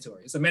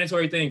 Mandatory. It's a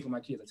mandatory thing for my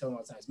kids. I tell them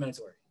all the time, it's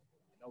mandatory.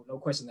 No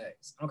question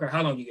asked. I don't care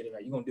how long you get it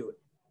right. You're gonna do it.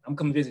 I'm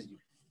coming to visit you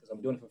because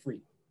I'm doing it for free.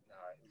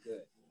 It's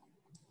good.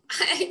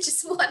 I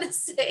just want to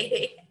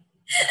say,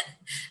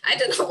 I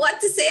don't know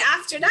what to say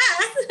after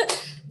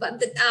that,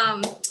 but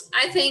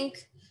I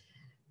think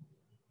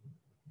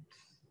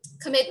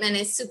commitment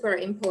is super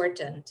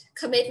important.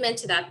 Commitment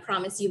to that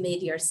promise you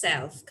made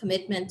yourself.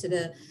 Commitment to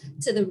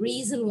the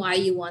reason why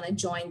you want to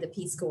join the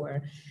Peace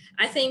Corps.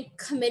 I think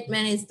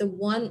commitment is the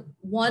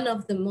one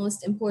of the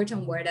most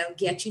important word that'll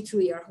get you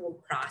through your whole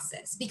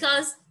process,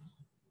 because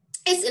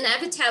it's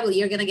inevitable.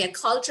 You're gonna get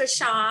culture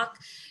shock.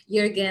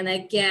 You're gonna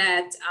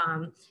get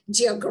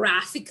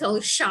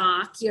geographical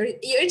shock.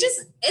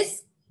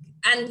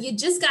 And you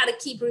just gotta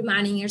keep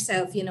reminding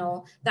yourself, you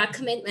know, that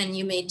commitment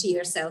you made to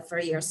yourself for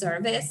your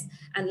service,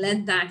 and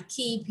let that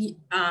keep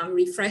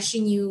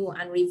refreshing you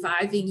and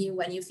reviving you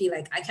when you feel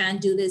like I can't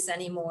do this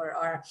anymore,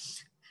 or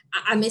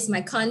I miss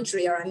my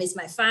country, or I miss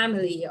my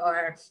family,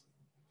 or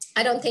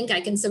I don't think I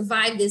can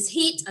survive this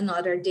heat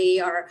another day,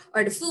 or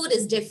the food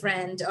is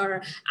different,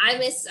 or I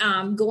miss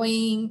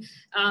going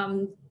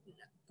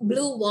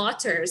blue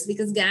waters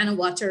because Guyana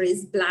water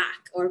is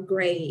black or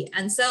gray.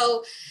 And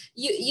so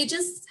you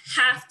just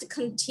have to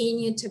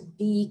continue to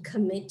be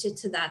committed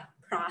to that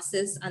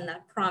process and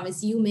that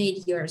promise you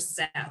made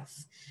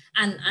yourself.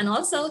 And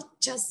also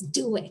just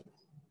do it.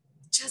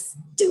 Just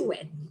do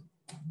it.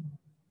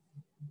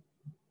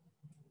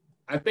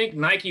 I think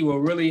Nike will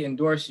really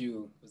endorse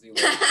you. Do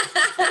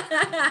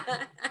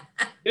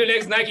the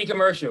next Nike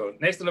commercial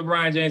next to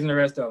LeBron James and the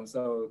rest of them.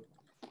 So,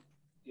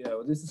 you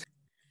know, this is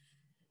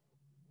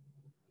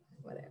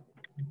whatever.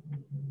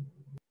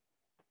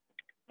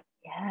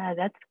 Yeah,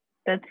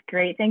 that's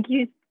great. Thank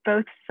you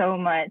both so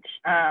much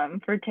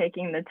for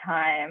taking the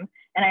time.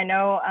 And I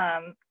know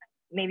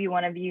maybe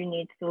one of you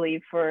needs to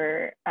leave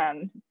for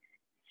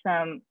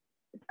something,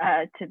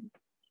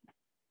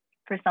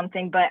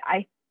 but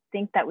I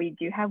think that we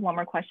do have one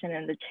more question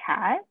in the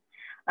chat,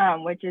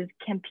 which is,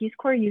 can Peace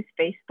Corps use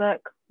Facebook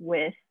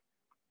with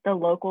the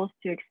locals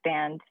to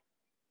expand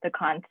the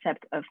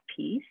concept of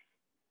peace?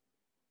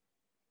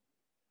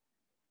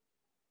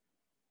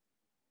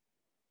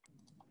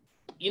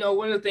 You know,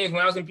 one of the things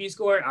when I was in Peace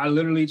Corps, I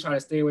literally try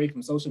to stay away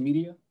from social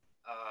media.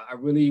 I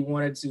really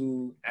wanted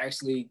to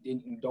actually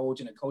indulge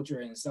in the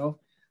culture in itself.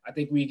 I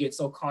think we get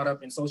so caught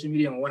up in social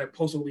media and want to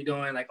post what we're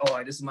doing, like,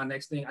 oh, this is my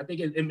next thing. I think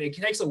it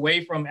takes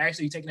away from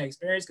actually taking that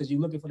experience, because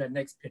you're looking for that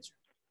next picture.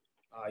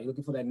 You're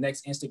looking for that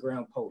next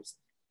Instagram post.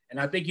 And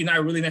I think you're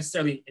not really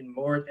necessarily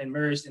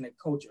immersed in the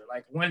culture.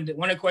 Like one of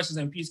the questions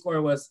in Peace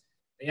Corps was,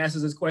 they asked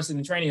us this question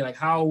in training, like,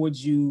 how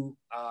would you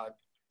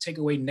take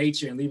away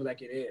nature and leave it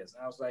like it is?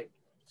 And I was like,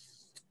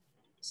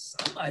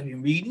 I've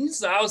been reading.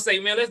 So I would say,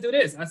 man, let's do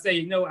this. I say,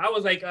 you know, I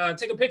was like,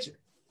 take a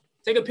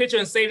picture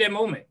and save that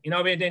moment, you know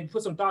what I mean? Then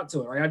put some thought to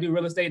it, right? I do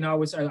real estate, and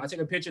I take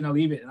a picture and I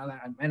leave it, and I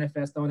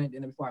manifest on it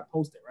then before I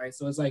post it, right?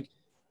 So it's like,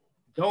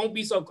 don't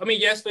be so, I mean,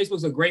 yes,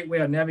 Facebook's a great way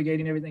of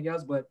navigating everything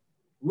else, but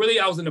really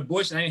I was in the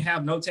bush and I didn't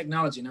have no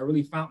technology, and I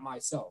really found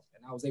myself,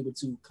 and I was able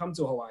to come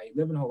to Hawaii,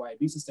 live in Hawaii,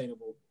 be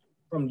sustainable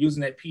from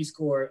using that Peace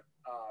Corps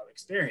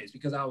experience,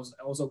 because I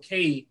was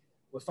okay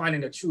with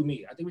finding the true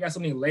me. I think we got so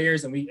many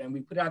layers, and we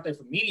put it out there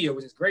for media,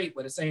 which is great,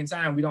 but at the same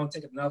time, we don't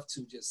take enough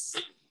to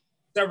just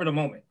savor the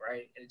moment,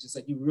 right? It's just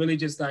like, you really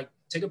just like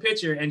take a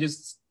picture and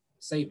just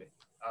save it.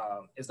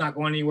 It's not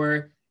going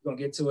anywhere. You're gonna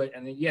get to it.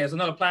 And then, yeah, it's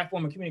another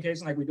platform of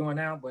communication like we're doing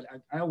now, but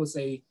I always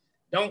say,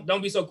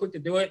 don't be so quick to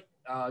do it.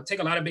 Take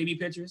a lot of baby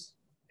pictures.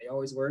 They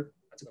always work.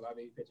 I took a lot of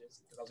baby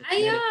pictures.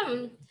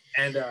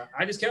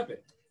 I just kept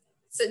it.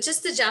 So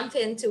just to jump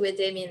into it,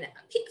 I mean,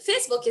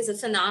 Facebook is a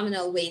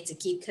phenomenal way to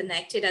keep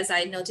connected. As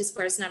I noticed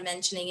person are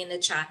mentioning in the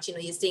chat, you know,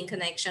 you stay in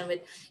connection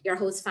with your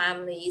host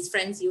families,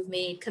 friends you've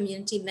made,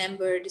 community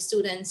member, the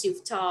students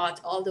you've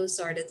taught, all those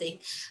sort of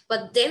things.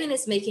 But Damian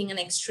is making an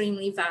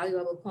extremely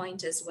valuable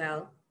point as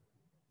well.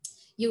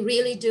 You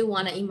really do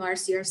want to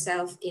immerse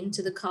yourself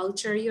into the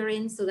culture you're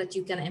in so that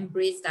you can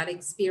embrace that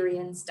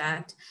experience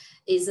that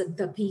is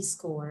the Peace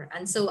Corps.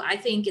 And so I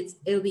think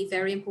it'll be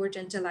very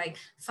important to like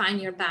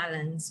find your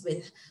balance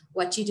with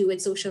what you do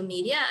with social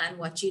media and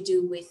what you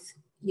do with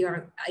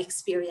your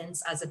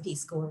experience as a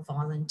Peace Corps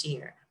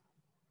volunteer.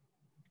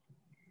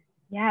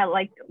 Yeah,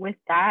 like with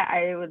that,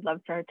 I would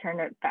love to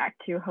turn it back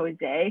to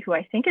Jose, who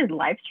I think is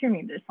live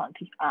streaming this on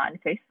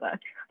Facebook.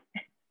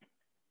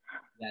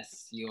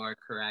 Yes, you are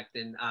correct.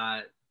 And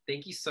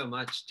thank you so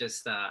much.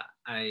 Just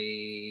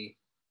I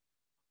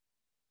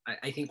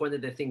I think one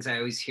of the things I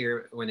always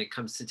hear when it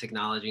comes to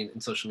technology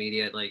and social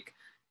media, like,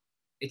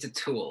 it's a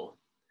tool.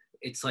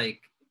 It's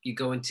like you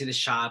go into the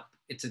shop,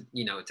 it's a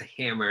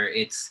hammer,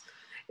 it's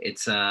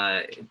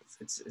a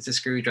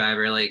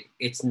screwdriver. Like,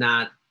 it's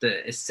not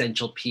the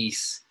essential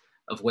piece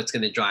of what's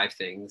going to drive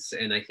things.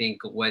 And I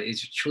think what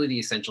is truly the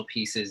essential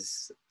piece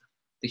is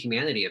the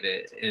humanity of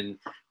it, and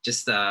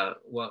just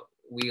what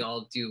we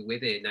all do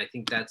with it. And I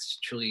think that's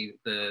truly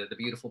the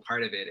beautiful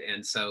part of it.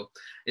 And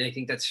I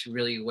think that's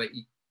really what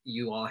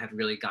you all have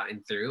really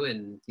gotten through.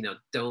 And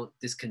don't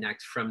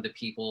disconnect from the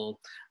people,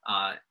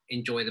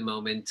 enjoy the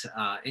moment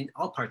in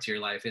all parts of your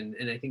life. And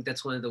I think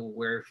that's one of the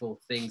wonderful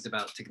things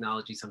about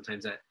technology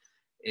sometimes, that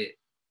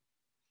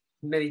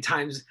many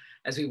times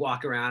as we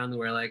walk around,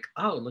 we're like,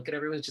 oh, look at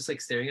everyone's just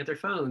like staring at their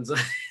phones,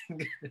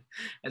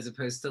 as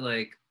opposed to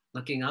like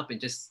looking up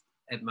and just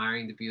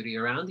admiring the beauty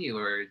around you,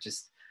 or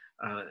just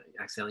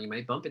accidentally you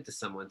might bump into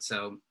someone.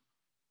 So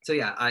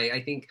yeah,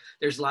 I think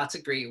there's lots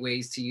of great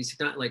ways to use it.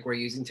 Not like we're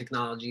using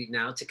technology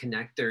now to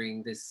connect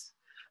during this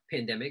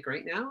pandemic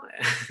right now,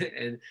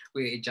 and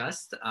we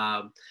adjust.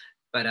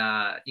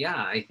 But yeah,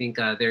 I think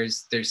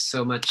there's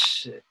so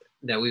much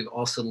that we've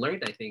also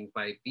learned, I think,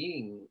 by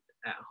being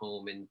at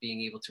home and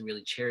being able to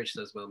really cherish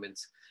those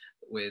moments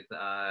with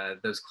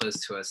those close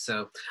to us.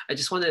 So I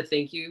just want to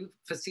thank you,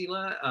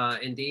 Fahzeela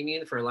and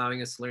Damian, for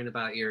allowing us to learn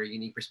about your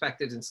unique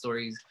perspectives and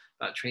stories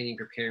about training,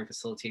 preparing,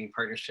 facilitating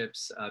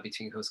partnerships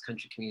between host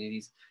country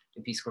communities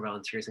and Peace Corps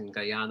volunteers in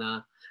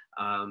Guyana.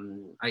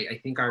 I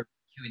think our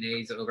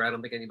Q&A is over. I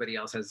don't think anybody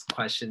else has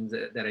questions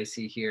that I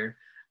see here.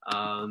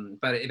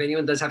 But if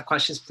anyone does have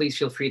questions, please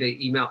feel free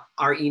to email.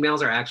 Our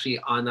emails are actually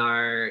on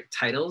our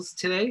titles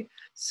today.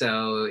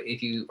 So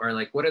if you are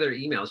like, what are their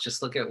emails?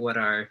 Just look at what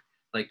our,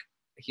 like,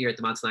 here at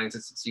the Mountain Lions,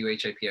 it's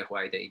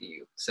uhip@hawaii.edu.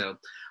 So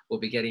we'll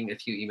be getting a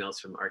few emails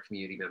from our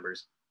community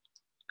members.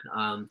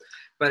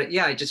 But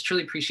yeah, I just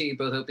truly appreciate you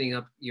both opening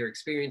up your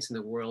experience in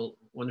the world.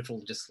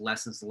 Wonderful, just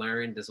lessons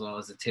learned, as well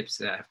as the tips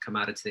that have come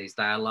out of today's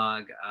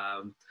dialogue.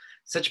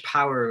 Such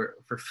power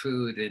for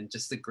food, and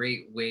just a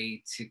great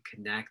way to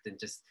connect, and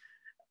just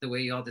the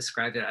way you all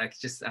described it,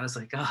 I was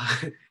like,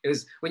 oh, it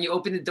was, when you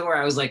opened the door,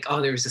 I was like, oh,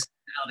 there was this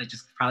smell that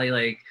just probably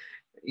like,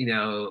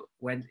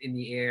 went in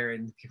the air,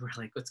 and people were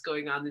like, what's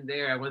going on in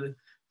there? I want to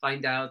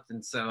find out.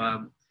 And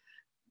so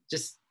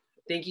just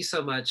thank you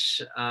so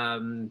much.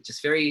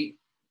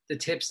 The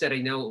tips that I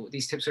know,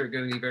 these tips are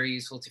going to be very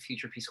useful to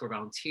future Peace Corps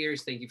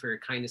volunteers. Thank you for your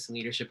kindness and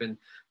leadership in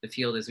the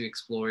field as we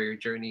explore your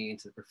journey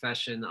into the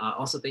profession.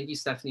 Also, thank you,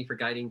 Stephanie, for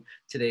guiding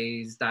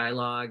today's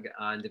dialogue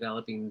and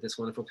developing this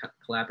wonderful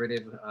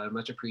collaborative.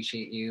 Much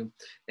appreciate you.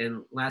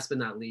 And last but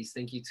not least,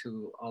 thank you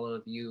to all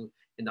of you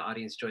in the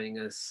audience joining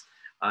us.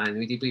 And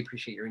we deeply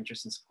appreciate your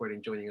interest and support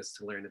in joining us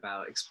to learn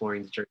about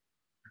exploring the journey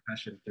of the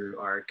profession through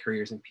our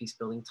Careers in Peace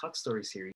Building Talk Story series.